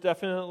there was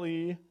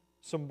definitely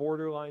some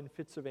borderline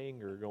fits of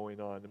anger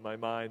going on in my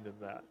mind in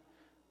that.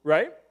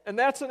 Right? And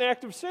that's an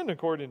act of sin,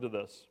 according to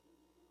this.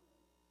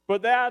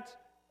 But that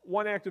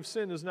one act of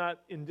sin is not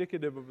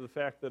indicative of the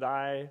fact that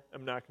I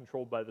am not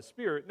controlled by the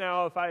Spirit.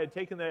 Now, if I had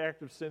taken that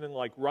act of sin and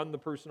run the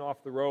person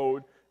off the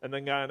road and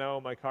then got out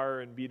of my car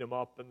and beat him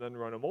up and then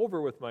run him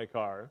over with my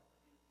car,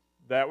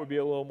 that would be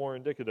a little more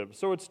indicative.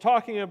 So it's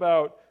talking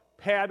about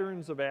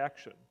patterns of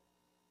action.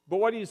 But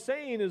what he's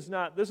saying is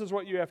not, this is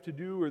what you have to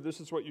do or this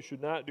is what you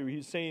should not do.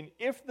 He's saying,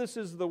 if this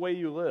is the way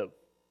you live,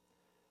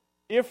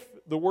 if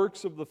the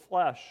works of the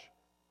flesh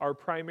are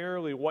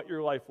primarily what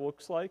your life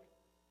looks like,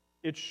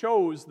 it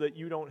shows that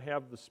you don't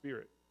have the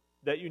Spirit,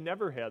 that you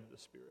never had the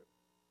Spirit.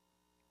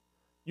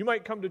 You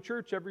might come to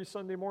church every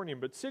Sunday morning,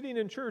 but sitting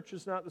in church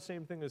is not the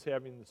same thing as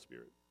having the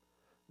Spirit.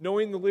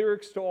 Knowing the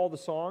lyrics to all the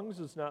songs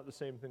is not the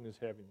same thing as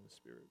having the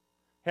Spirit.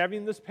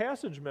 Having this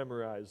passage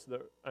memorized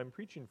that I'm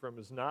preaching from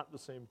is not the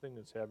same thing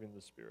as having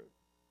the Spirit.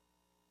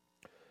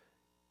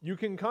 You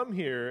can come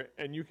here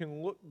and you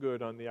can look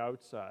good on the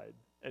outside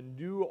and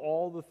do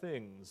all the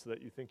things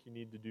that you think you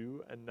need to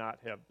do and not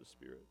have the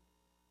Spirit.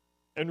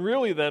 And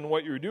really then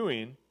what you're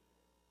doing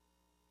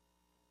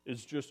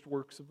is just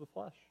works of the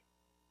flesh.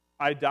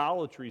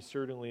 Idolatry,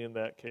 certainly in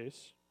that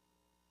case.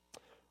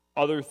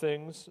 Other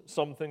things,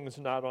 some things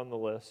not on the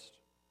list.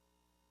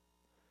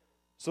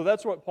 So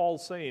that's what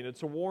Paul's saying.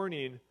 It's a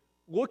warning.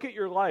 Look at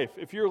your life.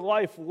 If your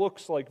life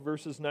looks like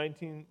verses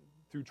 19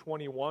 through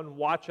 21,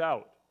 watch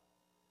out.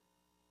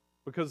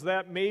 Because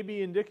that may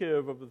be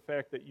indicative of the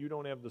fact that you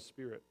don't have the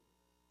Spirit,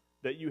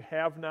 that you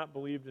have not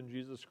believed in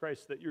Jesus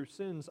Christ, that your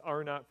sins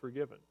are not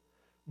forgiven.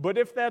 But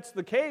if that's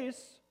the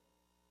case,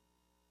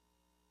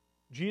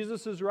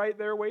 Jesus is right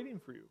there waiting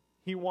for you.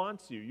 He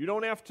wants you. You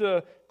don't have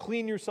to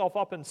clean yourself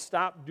up and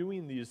stop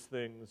doing these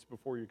things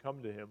before you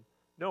come to him.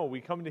 No,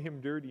 we come to him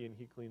dirty and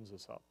he cleans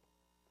us up.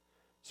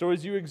 So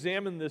as you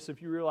examine this,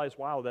 if you realize,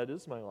 wow, that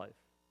is my life,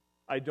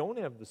 I don't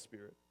have the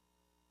Spirit.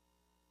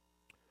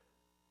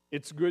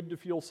 It's good to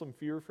feel some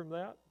fear from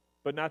that,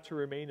 but not to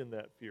remain in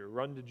that fear.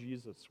 Run to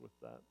Jesus with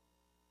that.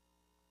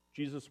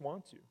 Jesus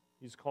wants you.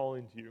 He's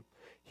calling to you.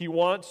 He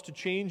wants to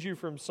change you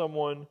from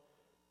someone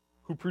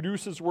who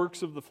produces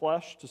works of the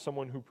flesh to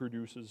someone who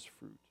produces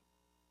fruit.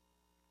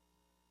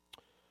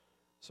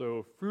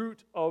 So,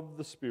 fruit of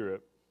the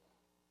Spirit.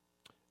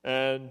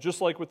 And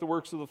just like with the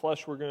works of the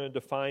flesh, we're going to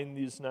define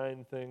these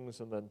 9 things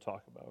and then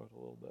talk about it a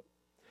little bit.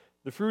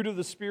 The fruit of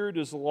the Spirit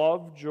is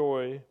love,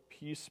 joy,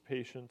 peace,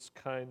 patience,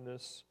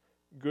 kindness,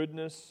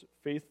 goodness,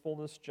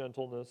 faithfulness,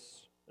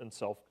 gentleness, and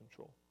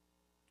self-control.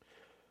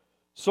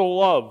 So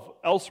love.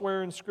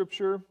 Elsewhere in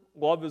Scripture,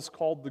 love is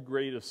called the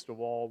greatest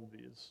of all of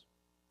these.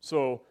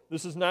 So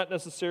this is not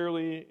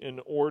necessarily in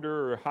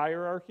order or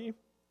hierarchy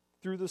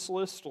through this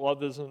list.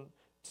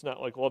 It's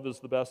not like love is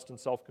the best and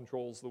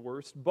self-control is the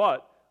worst,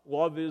 but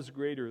love is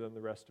greater than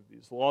the rest of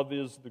these. Love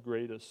is the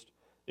greatest.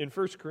 In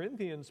 1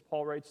 Corinthians,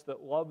 Paul writes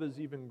that love is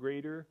even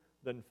greater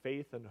than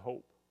faith and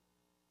hope.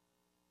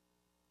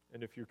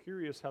 And if you're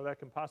curious how that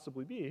can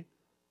possibly be,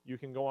 you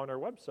can go on our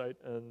website,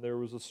 and there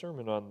was a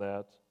sermon on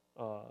that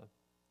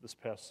this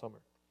past summer.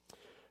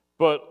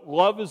 But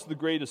love is the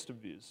greatest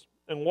of these.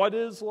 And what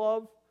is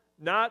love?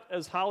 Not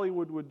as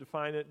Hollywood would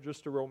define it,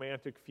 just a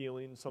romantic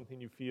feeling,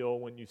 something you feel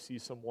when you see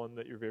someone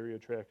that you're very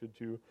attracted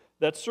to.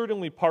 That's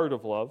certainly part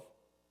of love.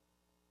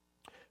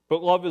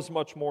 But love is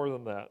much more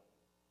than that.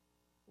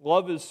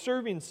 Love is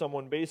serving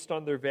someone based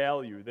on their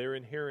value, their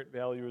inherent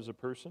value as a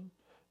person,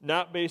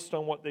 not based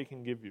on what they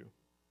can give you.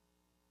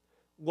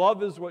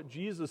 Love is what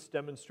Jesus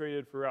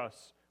demonstrated for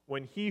us.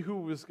 When he who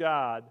was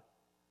God,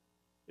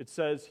 it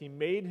says he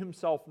made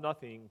himself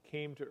nothing,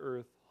 came to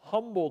earth,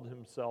 humbled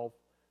himself,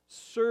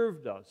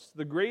 served us.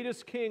 The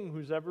greatest king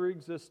who's ever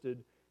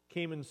existed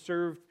came and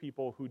served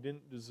people who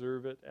didn't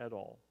deserve it at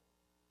all.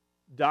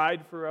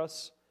 Died for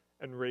us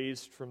and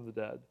raised from the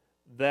dead.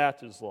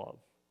 That is love.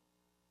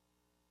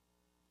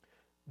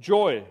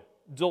 Joy,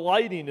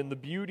 delighting in the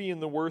beauty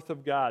and the worth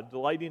of God,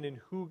 delighting in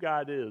who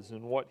God is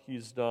and what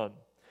he's done,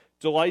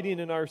 delighting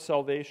in our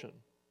salvation.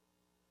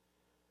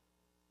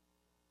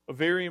 A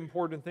very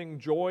important thing,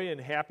 joy and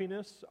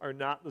happiness are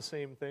not the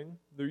same thing.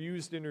 They're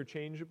used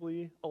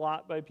interchangeably a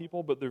lot by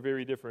people, but they're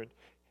very different.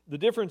 The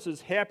difference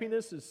is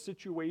happiness is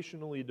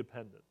situationally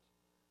dependent.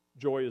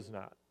 Joy is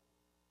not.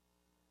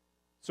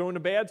 So in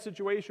a bad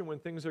situation, when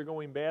things are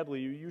going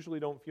badly, you usually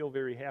don't feel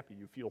very happy.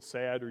 You feel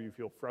sad or you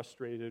feel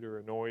frustrated or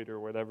annoyed or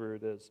whatever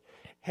it is.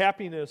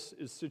 Happiness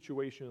is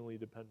situationally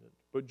dependent,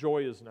 but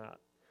joy is not.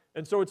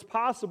 And so it's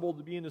possible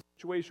to be in a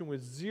situation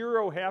with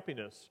zero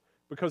happiness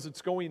because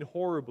it's going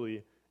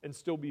horribly and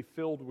still be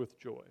filled with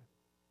joy.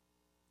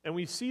 And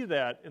we see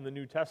that in the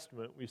New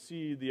Testament. We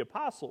see the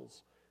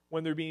apostles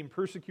when they're being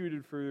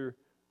persecuted for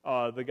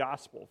the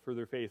gospel, for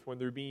their faith, when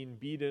they're being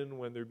beaten,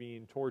 when they're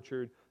being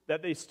tortured,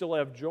 that they still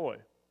have joy.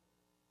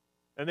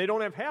 And they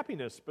don't have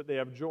happiness, but they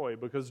have joy,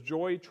 because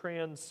joy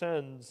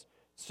transcends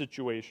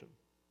situation.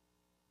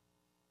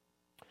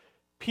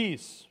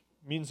 Peace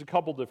means a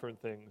couple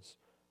different things.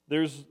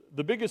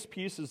 The biggest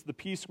peace is the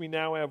peace we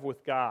now have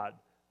with God,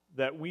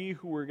 that we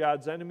who were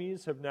God's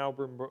enemies have now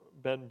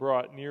been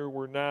brought near.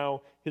 We're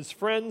now his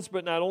friends,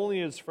 but not only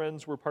his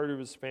friends, we're part of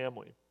his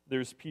family.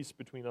 There's peace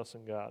between us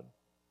and God.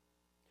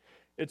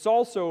 It's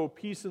also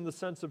peace in the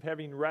sense of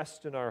having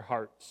rest in our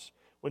hearts.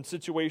 When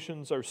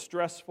situations are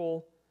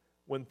stressful,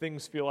 when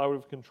things feel out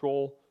of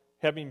control,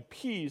 having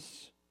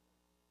peace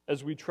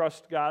as we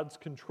trust God's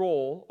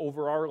control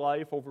over our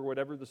life, over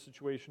whatever the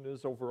situation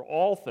is, over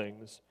all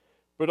things,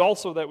 but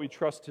also that we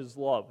trust his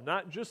love.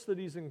 Not just that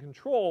he's in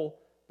control,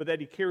 but that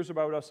he cares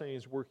about us and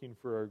he's working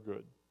for our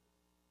good.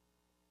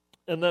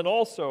 And then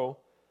also,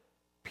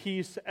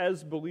 peace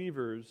as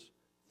believers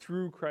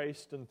through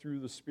Christ and through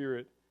the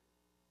Spirit.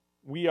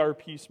 We are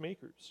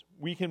peacemakers.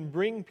 We can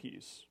bring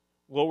peace,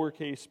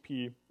 lowercase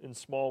p, in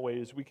small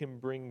ways. We can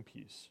bring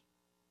peace.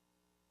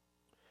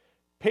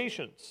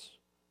 Patience,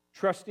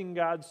 trusting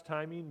God's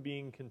timing,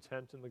 being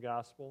content in the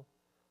gospel.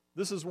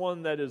 This is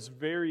one that is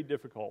very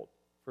difficult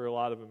for a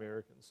lot of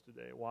Americans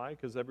today. Why?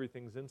 Because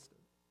everything's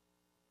instant.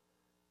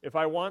 If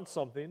I want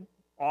something,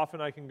 often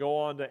I can go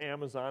on to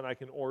Amazon, I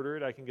can order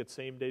it, I can get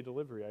same-day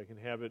delivery. I can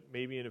have it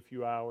maybe in a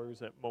few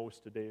hours, at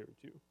most a day or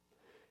two.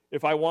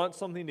 If I want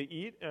something to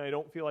eat and I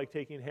don't feel like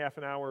taking half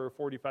an hour or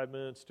 45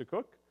 minutes to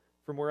cook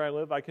from where I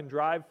live, I can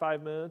drive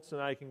 5 minutes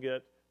and I can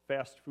get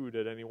fast food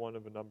at any one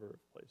of a number of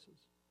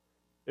places.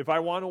 If I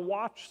want to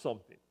watch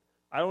something,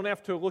 I don't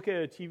have to look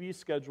at a TV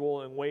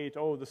schedule and wait,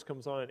 this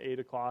comes on at 8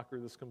 o'clock or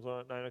this comes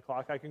on at 9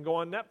 o'clock. I can go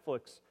on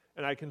Netflix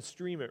and I can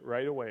stream it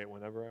right away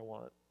whenever I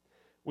want.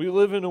 We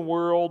live in a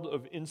world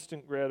of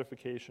instant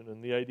gratification,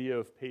 and the idea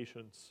of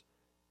patience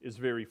is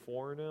very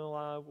foreign in a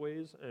lot of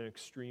ways and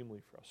extremely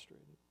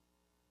frustrating.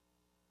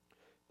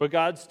 But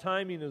God's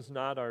timing is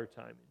not our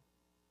timing.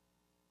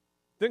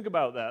 Think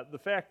about that. The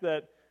fact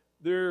that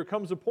there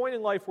comes a point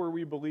in life where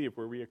we believe,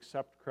 where we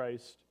accept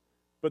Christ,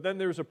 but then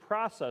there's a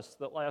process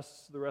that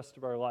lasts the rest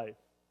of our life.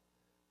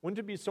 Wouldn't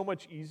it be so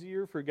much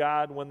easier for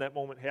God, when that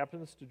moment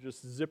happens, to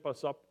just zip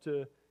us up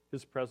to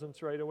His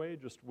presence right away,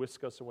 just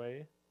whisk us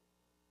away?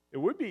 It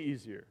would be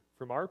easier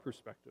from our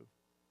perspective.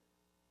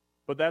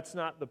 But that's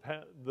not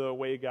the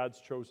way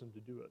God's chosen to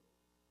do it.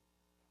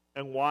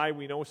 And why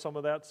we know some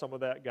of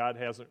that God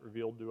hasn't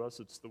revealed to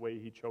us. It's the way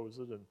He chose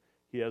it, and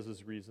He has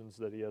His reasons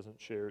that He hasn't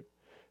shared.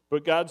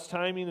 But God's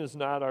timing is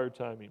not our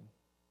timing.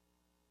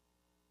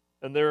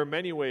 And there are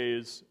many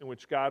ways in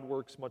which God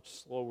works much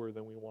slower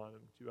than we want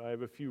Him to. I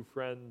have a few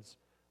friends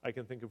I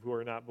can think of who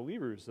are not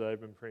believers that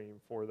I've been praying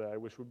for that I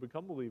wish would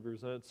become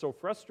believers. And it's so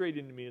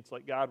frustrating to me. It's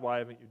like, God, why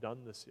haven't you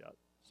done this yet?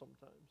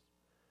 Sometimes.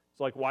 It's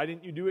like, why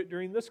didn't you do it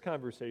during this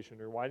conversation?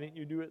 Or why didn't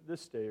you do it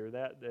this day or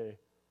that day?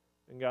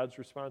 And God's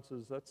response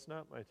is, that's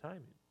not my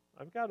timing.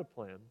 I've got a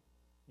plan.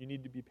 You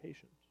need to be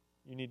patient.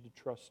 You need to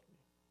trust me.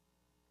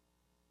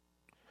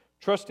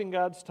 Trusting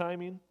God's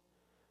timing.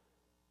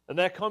 And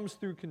that comes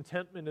through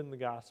contentment in the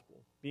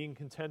gospel. Being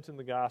content in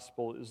the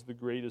gospel is the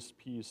greatest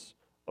piece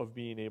of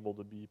being able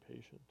to be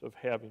patient, of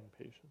having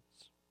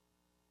patience.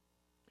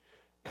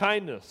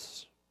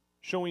 Kindness,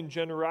 showing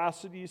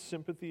generosity,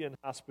 sympathy, and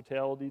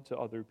hospitality to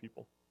other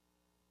people.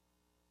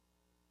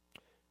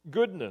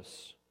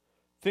 Goodness,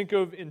 think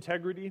of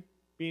integrity,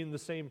 being the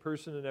same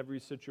person in every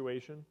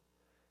situation.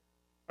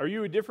 Are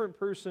you a different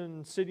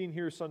person sitting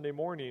here Sunday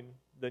morning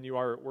than you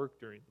are at work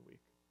during the week?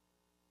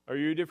 Are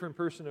you a different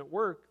person at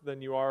work than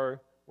you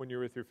are when you're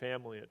with your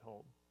family at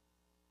home?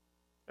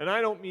 And I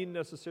don't mean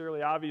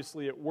necessarily,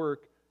 obviously, at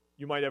work,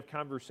 you might have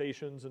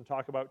conversations and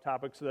talk about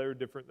topics that are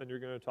different than you're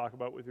going to talk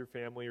about with your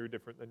family or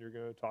different than you're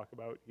going to talk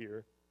about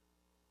here.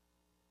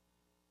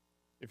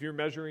 If you're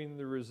measuring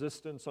the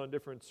resistance on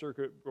different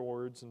circuit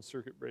boards and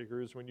circuit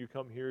breakers, when you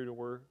come here to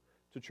work,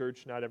 to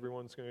church, not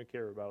everyone's going to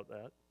care about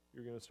that.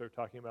 You're going to start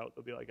talking about,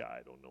 they'll be like, I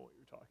don't know what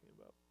you're talking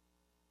about.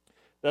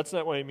 That's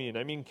not what I mean.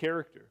 I mean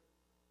character.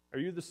 Are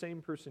you the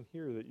same person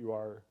here that you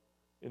are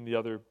in the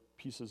other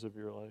pieces of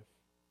your life?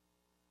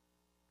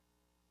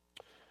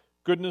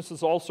 Goodness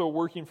is also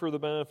working for the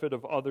benefit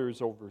of others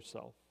over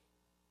self.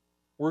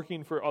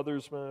 Working for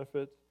others'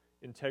 benefit,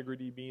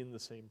 integrity, being the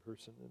same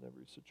person in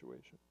every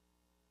situation.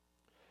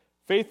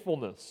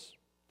 Faithfulness.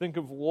 Think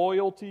of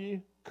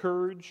loyalty,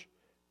 courage,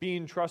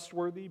 being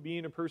trustworthy,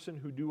 being a person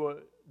who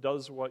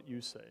does what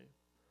you say.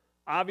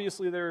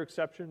 Obviously, there are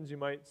exceptions. You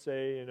might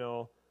say,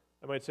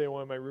 I might say to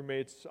one of my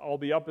roommates, I'll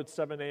be up at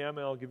 7 a.m.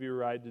 and I'll give you a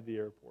ride to the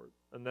airport.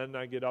 And then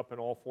I get up and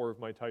all 4 of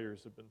my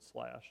tires have been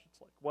slashed. It's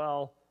like,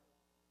 well,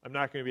 I'm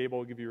not going to be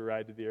able to give you a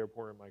ride to the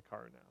airport in my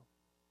car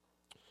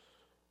now.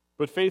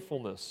 But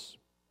faithfulness,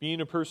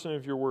 being a person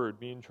of your word,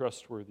 being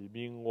trustworthy,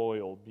 being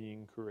loyal,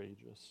 being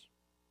courageous.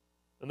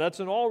 And that's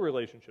in all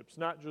relationships,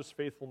 not just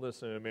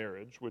faithfulness in a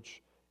marriage,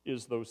 which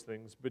is those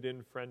things, but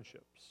in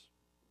friendships,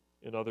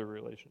 in other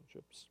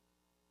relationships.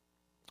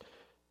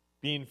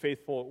 Being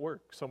faithful at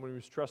work, someone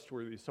who's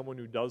trustworthy, someone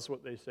who does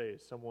what they say,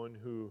 someone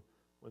who,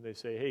 when they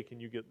say, hey, can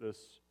you get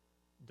this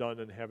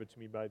done and have it to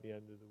me by the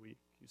end of the week?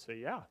 You say,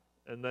 yeah.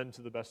 And then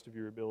to the best of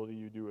your ability,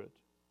 you do it.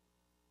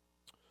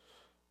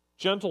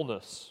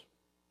 Gentleness,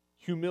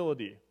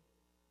 humility.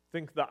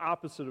 Think the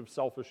opposite of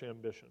selfish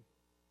ambition.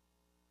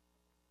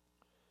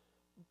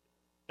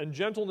 And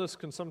gentleness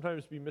can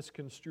sometimes be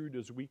misconstrued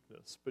as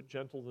weakness, but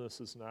gentleness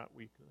is not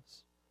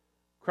weakness.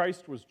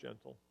 Christ was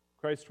gentle.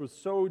 Christ was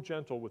so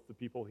gentle with the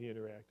people he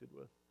interacted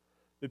with.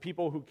 The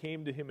people who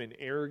came to him in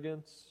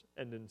arrogance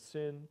and in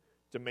sin,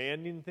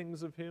 demanding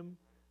things of him,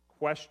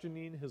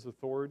 questioning his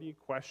authority,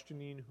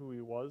 questioning who he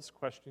was,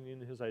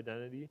 questioning his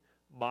identity,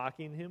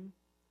 mocking him.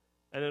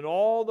 And in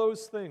all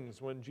those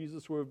things, when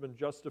Jesus would have been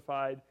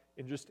justified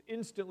in just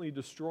instantly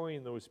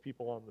destroying those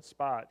people on the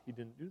spot, he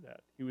didn't do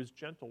that. He was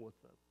gentle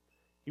with them.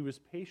 He was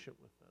patient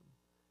with them.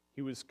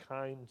 He was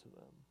kind to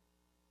them.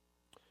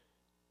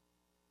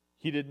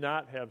 He did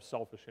not have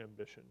selfish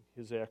ambition.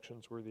 His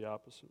actions were the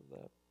opposite of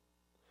that.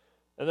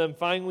 And then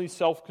finally,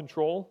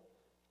 self-control,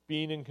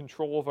 being in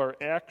control of our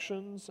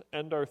actions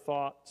and our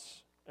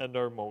thoughts and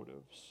our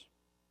motives.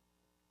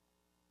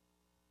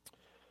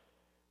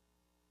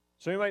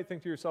 So you might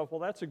think to yourself, well,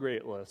 that's a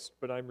great list,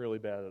 but I'm really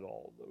bad at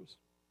all of those.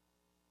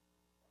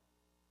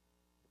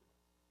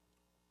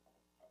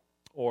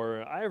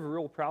 Or, I have a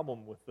real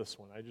problem with this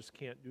one. I just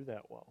can't do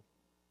that well.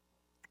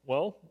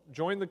 Well,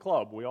 join the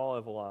club. We all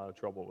have a lot of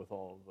trouble with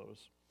all of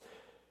those.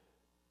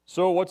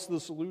 So what's the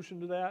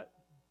solution to that?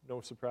 No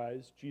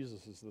surprise,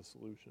 Jesus is the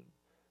solution.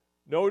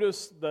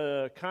 Notice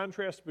the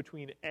contrast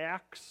between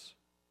acts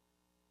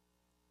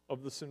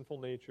of the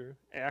sinful nature,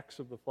 acts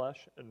of the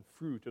flesh, and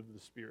fruit of the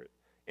Spirit.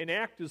 An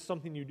act is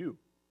something you do.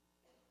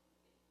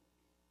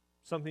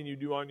 Something you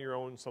do on your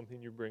own,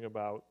 something you bring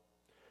about.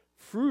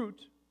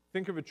 Fruit,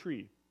 think of a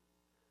tree.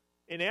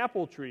 An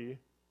apple tree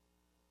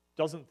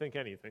doesn't think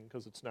anything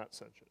because it's not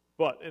sentient.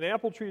 But an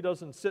apple tree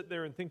doesn't sit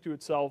there and think to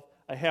itself,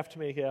 I have to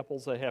make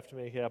apples, I have to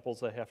make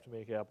apples, I have to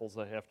make apples,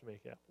 I have to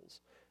make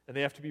apples. And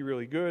they have to be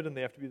really good, and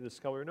they have to be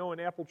this color. No, an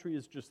apple tree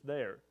is just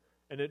there,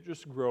 and it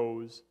just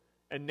grows.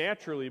 And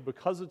naturally,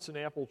 because it's an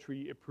apple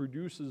tree, it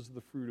produces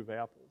the fruit of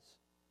apples.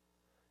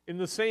 In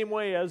the same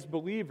way, as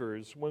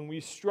believers, when we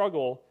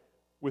struggle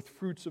with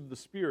fruits of the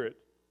Spirit,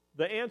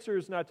 the answer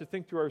is not to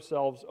think to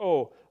ourselves,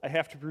 oh, I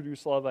have to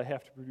produce love, I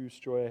have to produce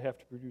joy, I have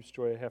to produce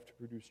joy, I have to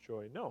produce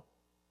joy. No.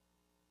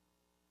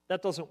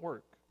 That doesn't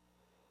work.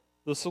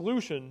 The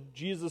solution,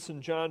 Jesus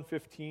in John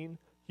 15,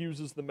 he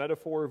uses the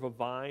metaphor of a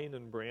vine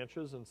and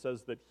branches and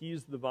says that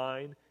he's the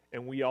vine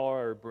and we all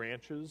are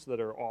branches that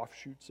are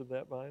offshoots of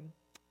that vine.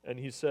 And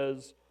he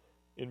says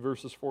in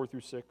verses 4 through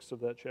 6 of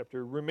that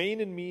chapter,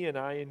 remain in me and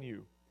I in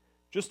you.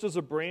 Just as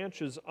a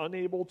branch is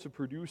unable to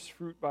produce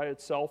fruit by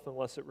itself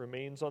unless it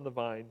remains on the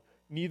vine,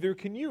 neither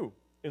can you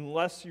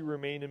unless you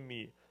remain in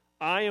me.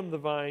 I am the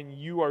vine,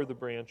 you are the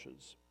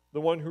branches.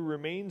 The one who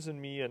remains in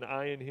me and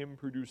I in him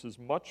produces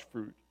much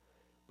fruit,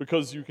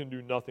 because you can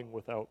do nothing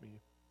without me.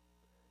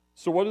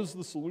 So what is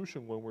the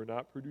solution when we're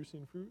not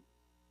producing fruit?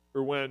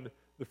 Or when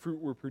the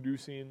fruit we're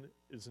producing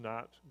is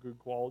not good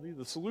quality?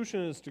 The solution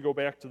is to go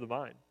back to the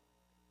vine.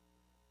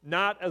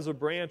 Not as a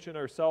branch in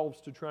ourselves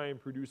to try and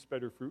produce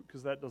better fruit,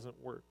 because that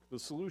doesn't work. The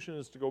solution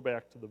is to go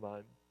back to the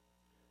vine.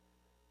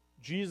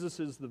 Jesus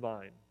is the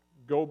vine.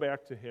 Go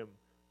back to him.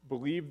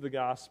 Believe the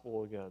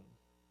gospel again.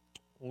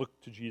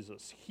 Look to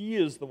Jesus. He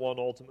is the one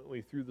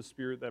ultimately through the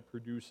Spirit that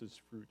produces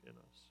fruit in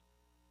us.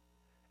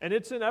 And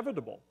it's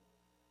inevitable.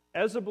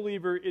 As a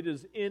believer, it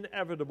is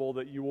inevitable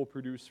that you will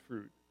produce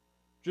fruit.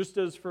 Just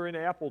as for an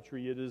apple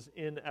tree, it is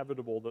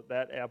inevitable that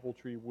that apple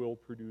tree will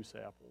produce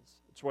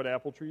apples. It's what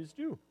apple trees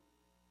do.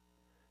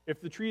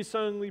 If the tree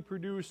suddenly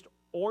produced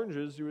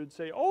oranges, you would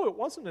say, oh, it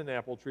wasn't an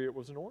apple tree, it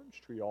was an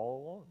orange tree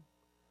all along.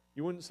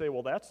 You wouldn't say,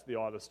 well, that's the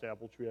oddest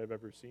apple tree I've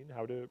ever seen.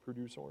 How did it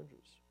produce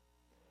oranges?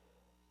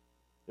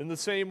 In the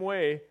same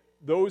way,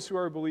 those who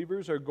are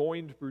believers are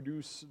going to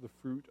produce the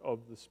fruit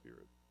of the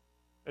Spirit.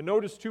 And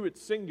notice, too,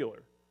 it's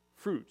singular.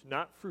 Fruit,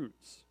 not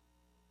fruits.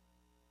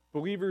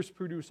 Believers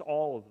produce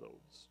all of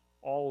those.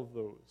 All of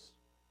those.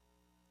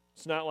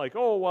 It's not like,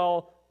 oh,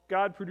 well,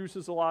 God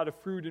produces a lot of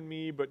fruit in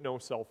me, but no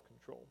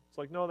self-control. It's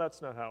like, no,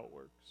 that's not how it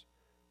works.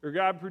 Or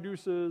God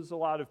produces a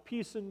lot of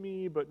peace in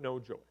me, but no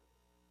joy.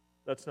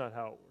 That's not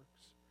how it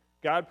works.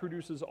 God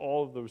produces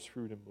all of those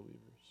fruit in believers.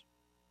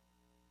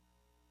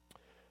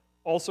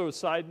 Also, a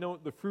side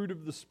note, the fruit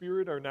of the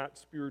Spirit are not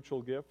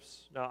spiritual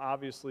gifts. Now,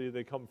 obviously,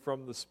 they come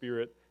from the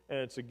Spirit, and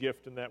it's a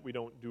gift in that we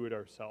don't do it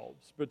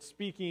ourselves. But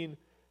speaking,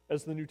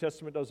 as the New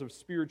Testament does, of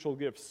spiritual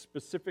gifts,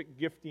 specific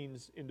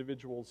giftings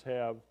individuals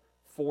have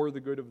for the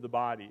good of the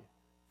body.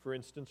 For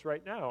instance,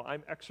 right now,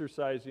 I'm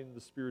exercising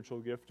the spiritual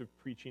gift of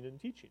preaching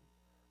and teaching.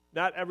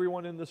 Not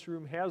everyone in this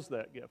room has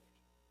that gift.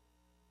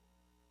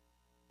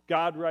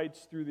 God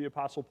writes through the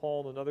Apostle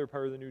Paul in another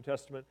part of the New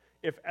Testament,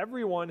 if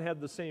everyone had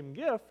the same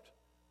gift,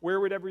 where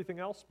would everything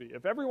else be?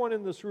 If everyone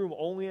in this room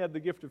only had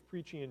the gift of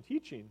preaching and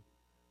teaching,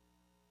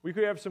 we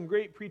could have some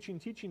great preaching,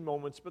 teaching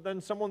moments, but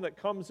then someone that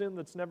comes in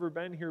that's never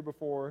been here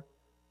before,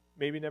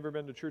 maybe never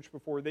been to church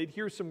before, they'd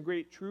hear some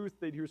great truth,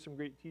 they'd hear some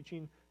great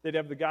teaching, they'd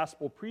have the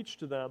gospel preached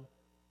to them,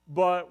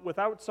 but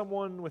without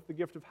someone with the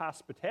gift of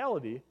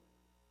hospitality,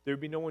 there'd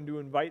be no one to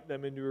invite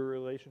them into a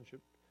relationship.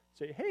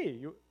 Say,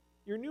 hey,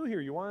 you're new here,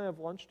 you want to have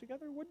lunch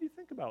together? What do you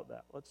think about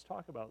that? Let's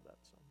talk about that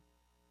some.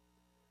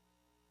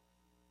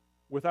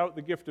 Without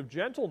the gift of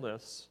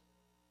gentleness,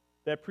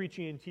 that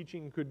preaching and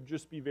teaching could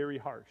just be very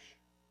harsh.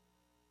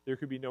 There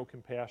could be no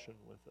compassion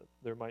with it.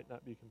 There might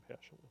not be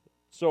compassion with it.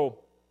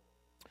 So,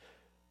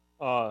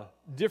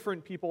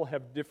 different people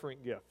have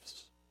different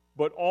gifts,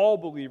 but all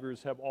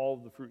believers have all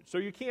of the fruit. So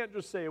you can't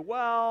just say,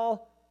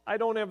 well, I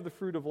don't have the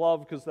fruit of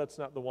love because that's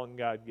not the one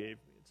God gave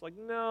me. It's like,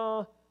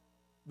 no,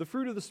 the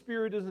fruit of the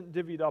Spirit isn't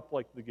divvied up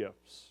like the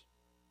gifts.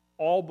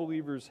 All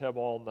believers have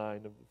all 9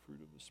 of the fruit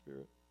of the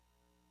Spirit.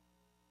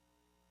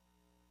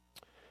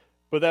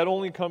 But that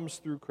only comes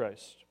through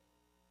Christ.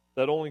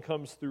 That only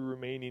comes through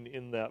remaining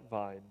in that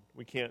vine.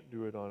 We can't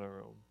do it on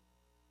our own.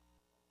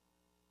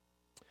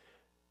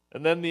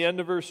 And then the end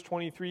of verse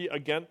 23,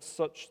 against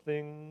such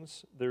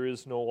things there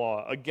is no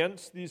law.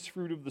 Against these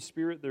fruit of the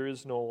Spirit there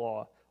is no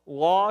law.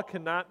 Law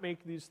cannot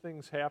make these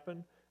things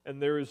happen,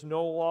 and there is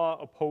no law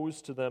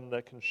opposed to them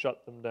that can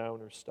shut them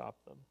down or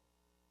stop them.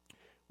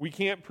 We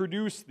can't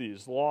produce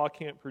these. Law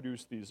can't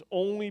produce these.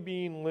 Only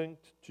being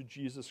linked to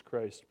Jesus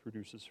Christ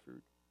produces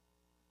fruit.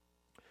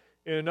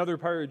 In another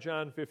part of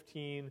John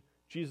 15,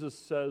 Jesus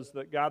says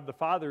that God the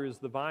Father is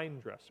the vine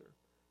dresser.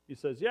 He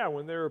says, yeah,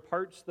 when there are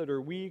parts that are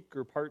weak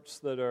or parts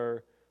that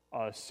are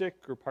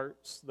sick or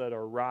parts that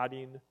are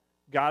rotting,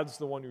 God's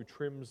the one who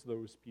trims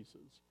those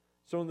pieces.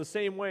 So in the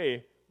same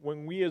way,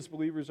 when we as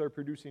believers are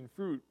producing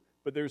fruit,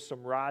 but there's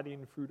some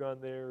rotting fruit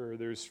on there or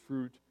there's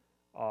fruit,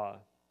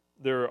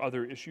 there are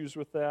other issues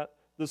with that,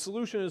 the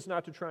solution is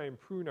not to try and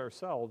prune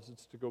ourselves,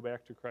 it's to go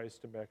back to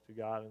Christ and back to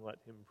God and let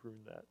him prune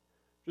that.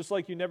 Just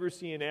like you never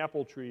see an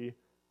apple tree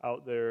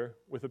out there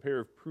with a pair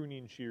of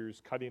pruning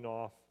shears cutting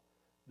off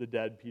the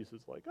dead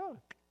pieces like, oh.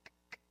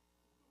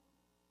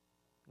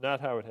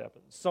 Not how it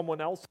happens.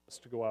 Someone else has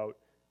to go out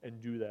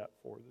and do that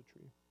for the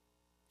tree.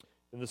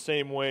 In the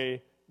same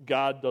way,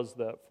 God does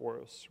that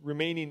for us.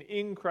 Remaining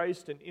in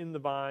Christ and in the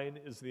vine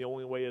is the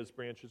only way as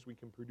branches we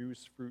can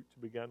produce fruit to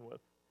begin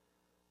with.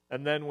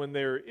 And then when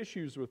there are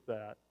issues with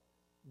that,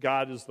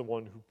 God is the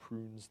one who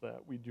prunes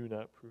that. We do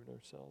not prune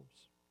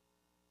ourselves.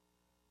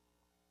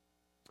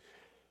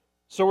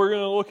 So we're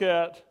going to look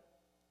at,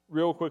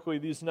 real quickly,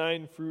 these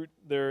 9 fruit.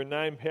 There are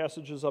 9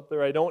 passages up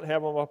there. I don't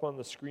have them up on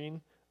the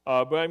screen,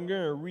 but I'm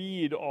going to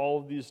read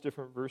all of these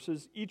different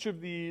verses. Each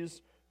of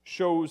these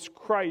shows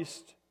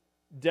Christ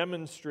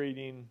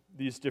demonstrating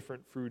these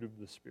different fruit of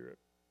the Spirit.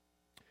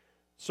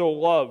 So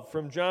love,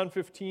 from John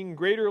 15,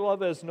 greater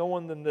love has no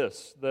one than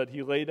this, that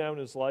he lay down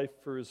his life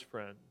for his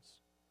friends.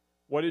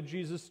 What did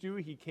Jesus do?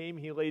 He came,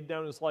 he laid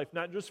down his life,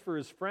 not just for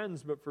his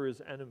friends, but for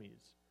his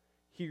enemies.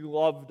 He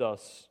loved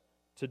us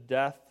to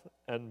death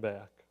and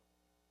back.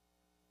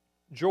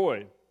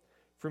 Joy,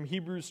 from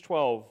Hebrews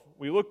 12,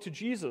 we look to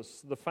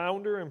Jesus, the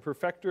founder and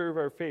perfecter of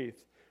our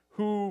faith,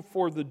 who,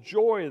 for the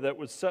joy that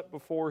was set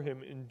before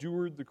him,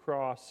 endured the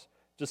cross,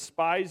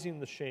 despising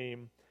the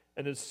shame,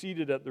 and is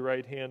seated at the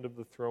right hand of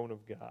the throne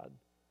of God.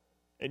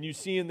 And you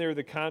see in there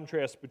the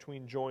contrast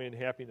between joy and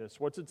happiness.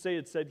 What's it say?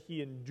 It said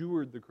he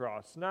endured the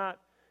cross, not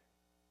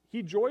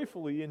he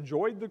joyfully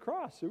enjoyed the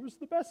cross. It was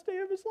the best day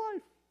of his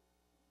life.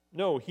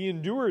 No, he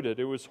endured it.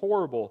 It was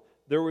horrible.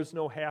 There was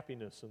no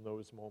happiness in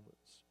those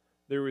moments.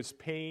 There was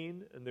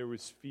pain, and there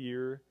was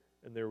fear,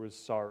 and there was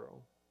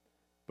sorrow.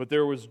 But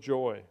there was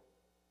joy.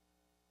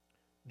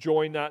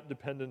 Joy not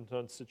dependent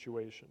on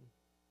situation.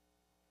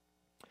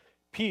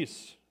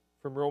 Peace,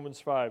 from Romans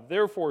 5.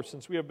 Therefore,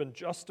 since we have been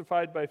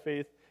justified by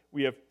faith,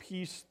 we have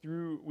peace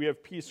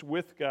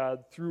with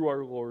God through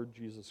our Lord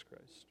Jesus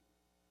Christ.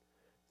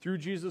 Through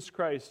Jesus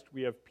Christ,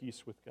 we have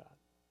peace with God.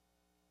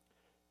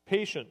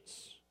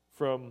 Patience,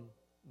 from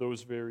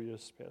those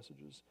various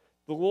passages.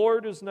 The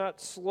Lord is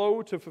not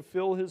slow to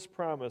fulfill his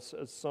promise,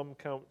 as some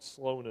count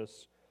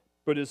slowness,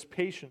 but is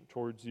patient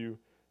towards you,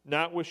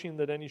 not wishing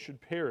that any should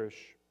perish,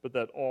 but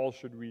that all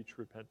should reach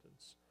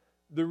repentance.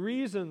 The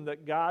reason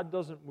that God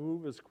doesn't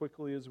move as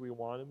quickly as we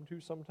want him to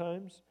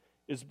sometimes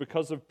is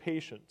because of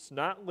patience,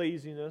 not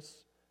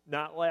laziness,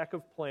 not lack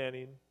of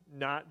planning,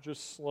 not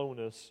just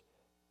slowness,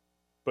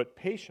 but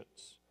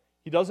patience.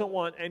 He doesn't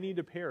want any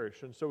to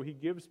perish, and so he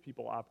gives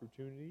people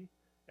opportunity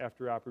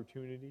after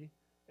opportunity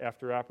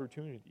after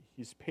opportunity.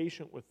 He's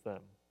patient with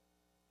them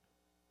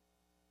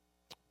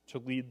to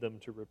lead them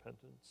to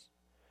repentance.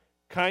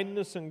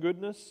 Kindness and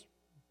goodness.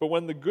 But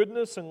when the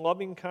goodness and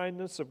loving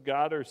kindness of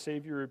God our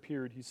Savior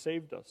appeared, he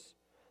saved us,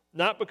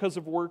 not because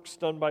of works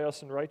done by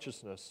us in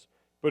righteousness,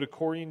 but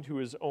according to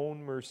his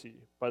own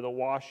mercy, by the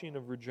washing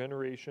of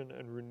regeneration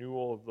and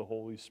renewal of the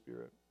Holy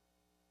Spirit.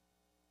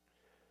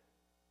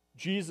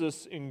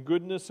 Jesus, in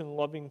goodness and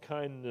loving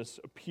kindness,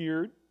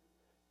 appeared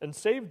and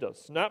saved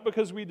us, not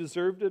because we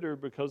deserved it or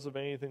because of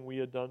anything we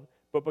had done,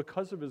 but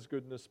because of his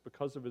goodness,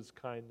 because of his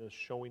kindness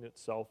showing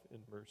itself in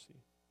mercy.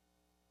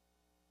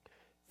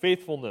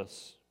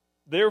 Faithfulness.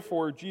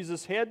 Therefore,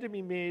 Jesus had to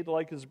be made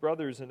like his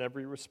brothers in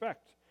every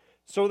respect,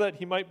 so that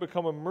he might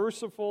become a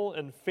merciful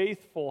and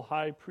faithful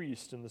high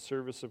priest in the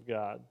service of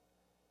God,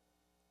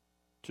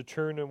 to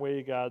turn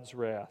away God's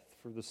wrath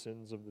for the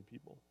sins of the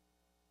people.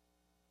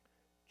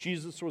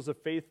 Jesus was a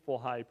faithful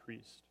high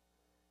priest.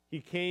 He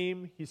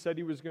came, he said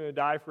he was going to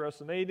die for us,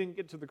 and they didn't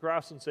get to the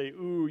cross and say,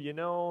 ooh,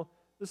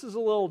 this is a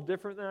little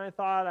different than I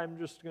thought. I'm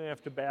just going to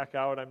have to back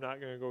out. I'm not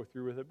going to go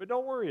through with it. But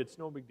don't worry, it's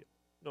no big deal.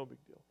 No big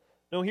deal.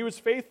 No, he was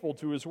faithful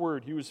to his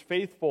word. He was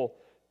faithful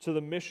to the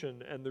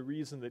mission and the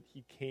reason that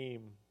he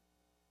came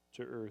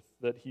to earth,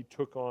 that he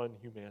took on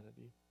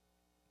humanity.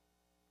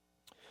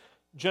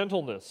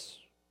 Gentleness.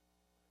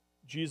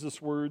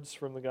 Jesus' words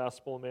from the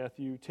Gospel of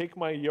Matthew, "Take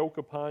my yoke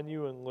upon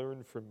you and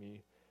learn from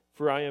me,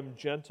 for I am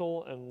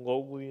gentle and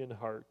lowly in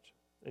heart,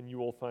 and you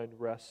will find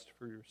rest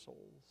for your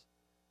souls."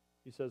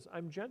 He says,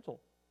 I'm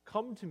gentle.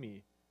 Come to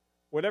me.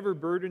 Whatever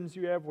burdens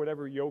you have,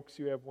 whatever yokes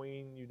you have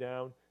weighing you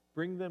down,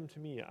 bring them to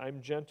me.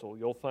 I'm gentle.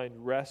 You'll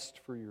find rest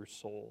for your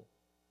soul.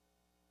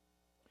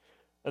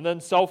 And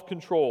then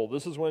self-control.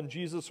 This is when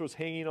Jesus was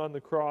hanging on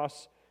the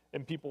cross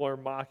and people are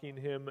mocking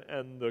him,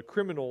 and the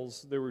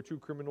criminals, there were 2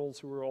 criminals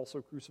who were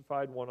also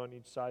crucified, one on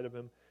each side of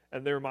him,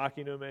 and they're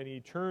mocking him, and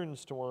he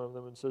turns to one of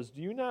them and says,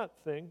 Do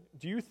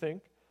you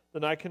think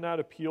that I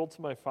cannot appeal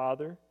to my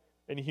Father,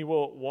 and he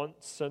will at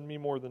once send me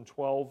more than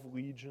 12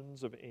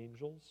 legions of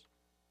angels?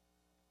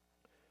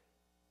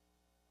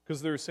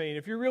 Because they're saying,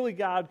 if you're really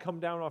God, come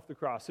down off the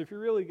cross. If you're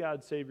really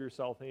God, save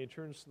yourself. And he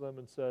turns to them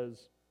and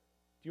says,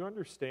 do you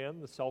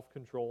understand the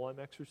self-control I'm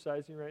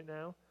exercising right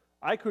now?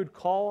 I could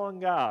call on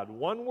God,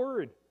 one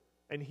word,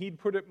 and he'd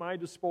put at my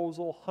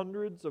disposal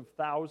hundreds of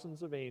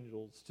thousands of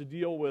angels to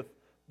deal with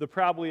the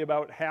probably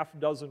about half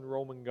dozen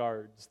Roman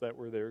guards that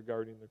were there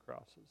guarding the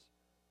crosses.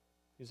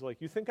 He's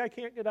like, you think I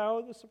can't get out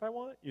of this if I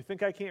want? You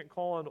think I can't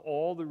call on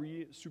all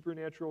the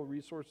supernatural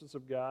resources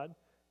of God?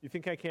 You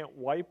think I can't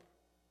wipe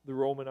the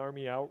Roman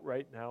army out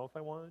right now if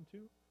I wanted to?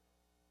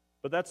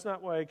 But that's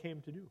not what I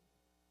came to do.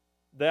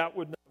 That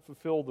would not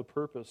fulfill the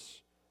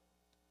purpose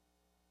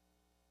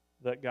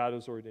that God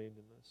has ordained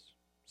in this.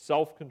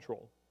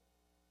 Self-control.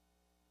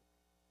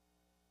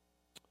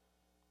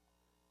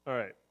 All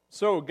right,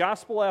 so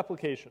gospel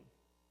application.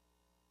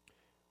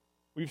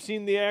 We've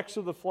seen the acts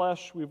of the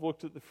flesh, we've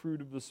looked at the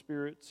fruit of the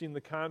Spirit, seen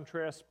the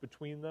contrast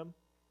between them,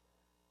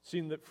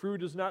 seen that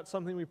fruit is not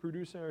something we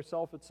produce in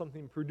ourselves, it's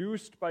something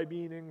produced by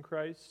being in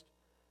Christ,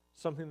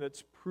 something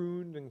that's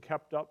pruned and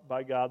kept up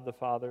by God the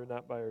Father,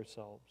 not by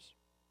ourselves.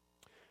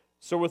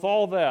 So with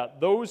all that,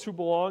 those who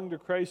belong to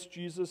Christ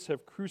Jesus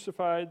have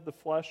crucified the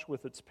flesh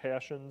with its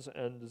passions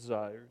and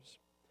desires.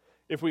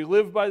 If we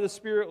live by the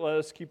Spirit, let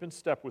us keep in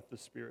step with the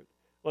Spirit.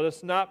 Let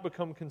us not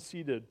become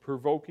conceited,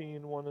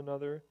 provoking one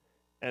another,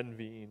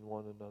 envying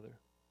one another.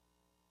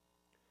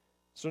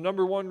 So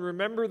number one,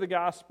 remember the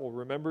gospel.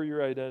 Remember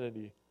your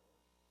identity.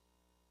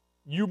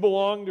 You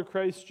belong to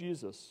Christ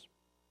Jesus.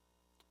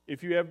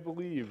 If you have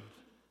believed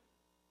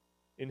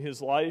in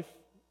His life,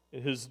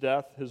 in His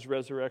death, His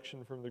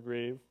resurrection from the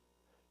grave,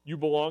 you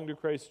belong to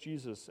Christ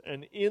Jesus.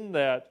 And in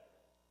that,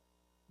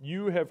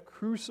 you have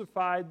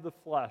crucified the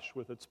flesh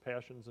with its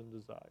passions and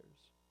desires.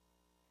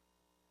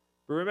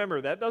 But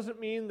remember, that doesn't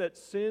mean that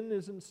sin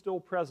isn't still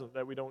present,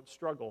 that we don't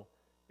struggle.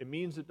 It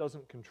means it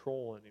doesn't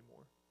control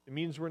anymore. It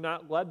means we're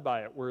not led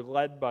by it. We're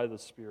led by the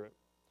Spirit.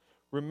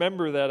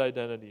 Remember that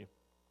identity.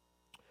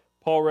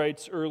 Paul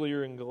writes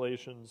earlier in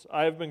Galatians,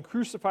 I have been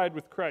crucified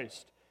with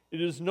Christ.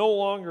 It is no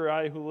longer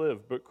I who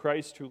live, but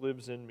Christ who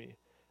lives in me.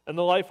 And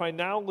the life I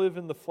now live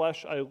in the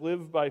flesh, I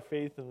live by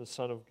faith in the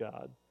Son of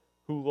God,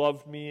 who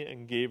loved me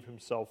and gave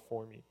Himself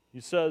for me.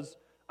 He says,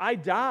 I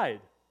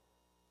died,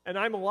 and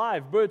I'm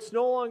alive, but it's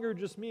no longer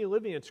just me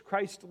living, it's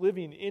Christ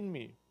living in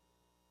me.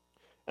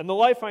 And the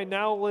life I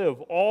now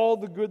live, all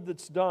the good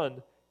that's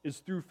done, is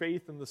through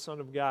faith in the Son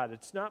of God.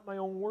 It's not my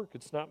own work,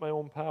 it's not my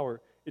own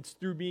power. It's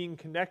through being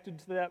connected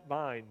to that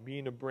vine,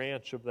 being a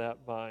branch of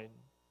that vine.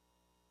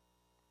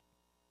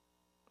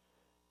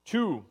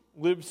 2,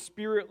 live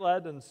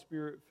Spirit-led and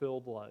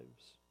Spirit-filled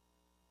lives.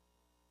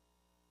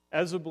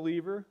 As a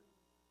believer,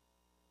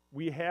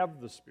 we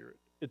have the Spirit.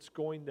 It's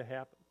going to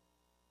happen.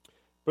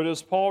 But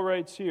as Paul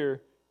writes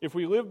here, if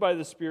we live by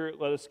the Spirit,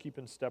 let us keep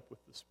in step with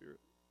the Spirit.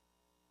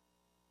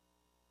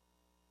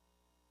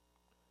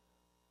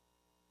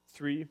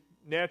 3,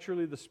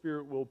 naturally the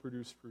Spirit will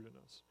produce fruit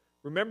in us.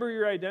 Remember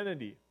your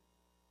identity.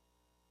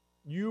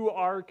 You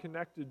are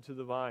connected to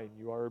the vine.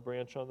 You are a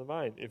branch on the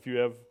vine if you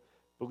have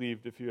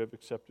believed, if you have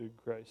accepted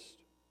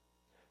Christ.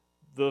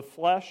 The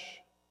flesh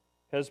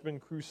has been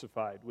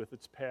crucified with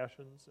its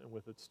passions and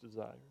with its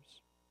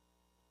desires.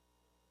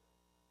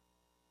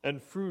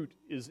 And fruit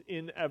is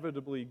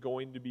inevitably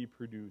going to be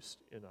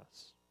produced in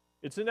us.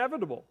 It's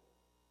inevitable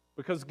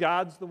because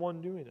God's the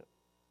one doing it.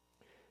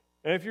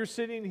 And if you're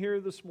sitting here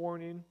this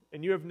morning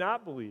and you have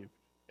not believed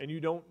and you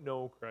don't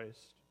know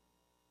Christ,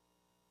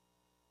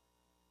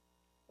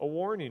 a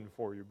warning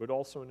for you, but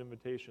also an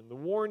invitation. The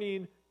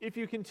warning, if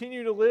you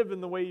continue to live in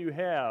the way you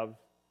have,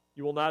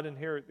 you will not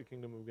inherit the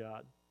kingdom of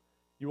God.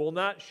 You will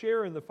not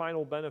share in the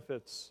final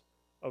benefits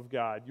of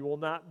God. You will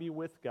not be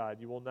with God.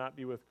 You will not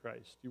be with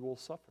Christ. You will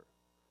suffer.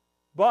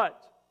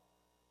 But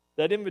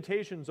that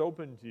invitation's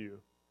open to you.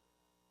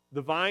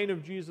 The vine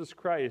of Jesus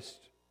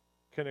Christ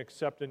can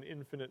accept an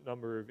infinite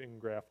number of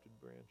engrafted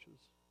branches.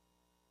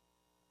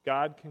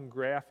 God can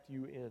graft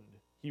you in.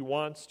 He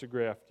wants to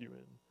graft you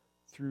in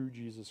through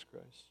Jesus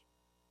Christ.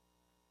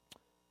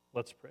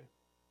 Let's pray.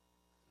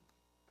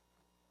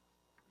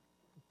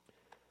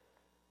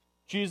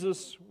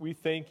 Jesus, we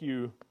thank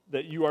you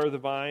that you are the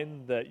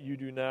vine, that you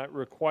do not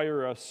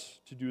require us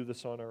to do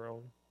this on our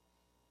own,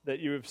 that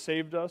you have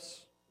saved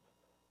us,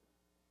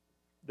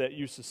 that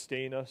you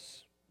sustain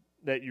us,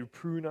 that you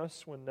prune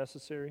us when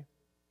necessary.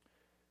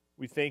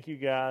 We thank you,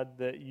 God,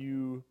 that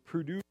you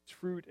produce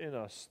fruit in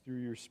us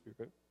through your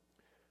Spirit.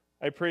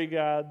 I pray,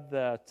 God,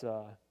 that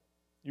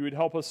you would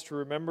help us to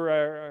remember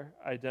our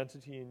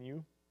identity in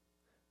you,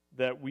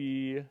 that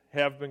we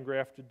have been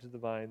grafted to the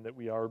vine, that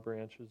we are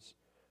branches.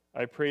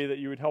 I pray that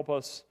you would help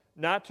us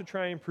not to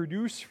try and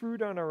produce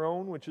fruit on our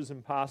own, which is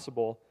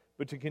impossible,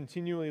 but to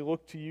continually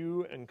look to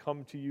you and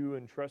come to you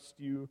and trust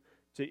you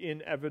to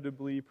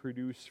inevitably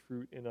produce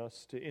fruit in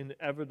us, to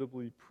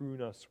inevitably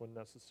prune us when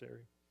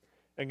necessary.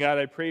 And God,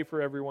 I pray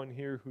for everyone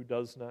here who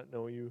does not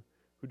know you,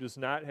 who does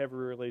not have a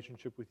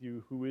relationship with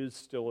you, who is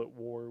still at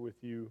war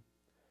with you,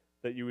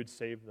 that you would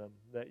save them,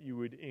 that you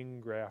would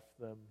engraft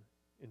them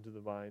into the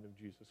vine of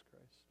Jesus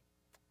Christ.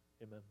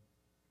 Amen.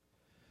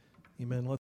 Amen.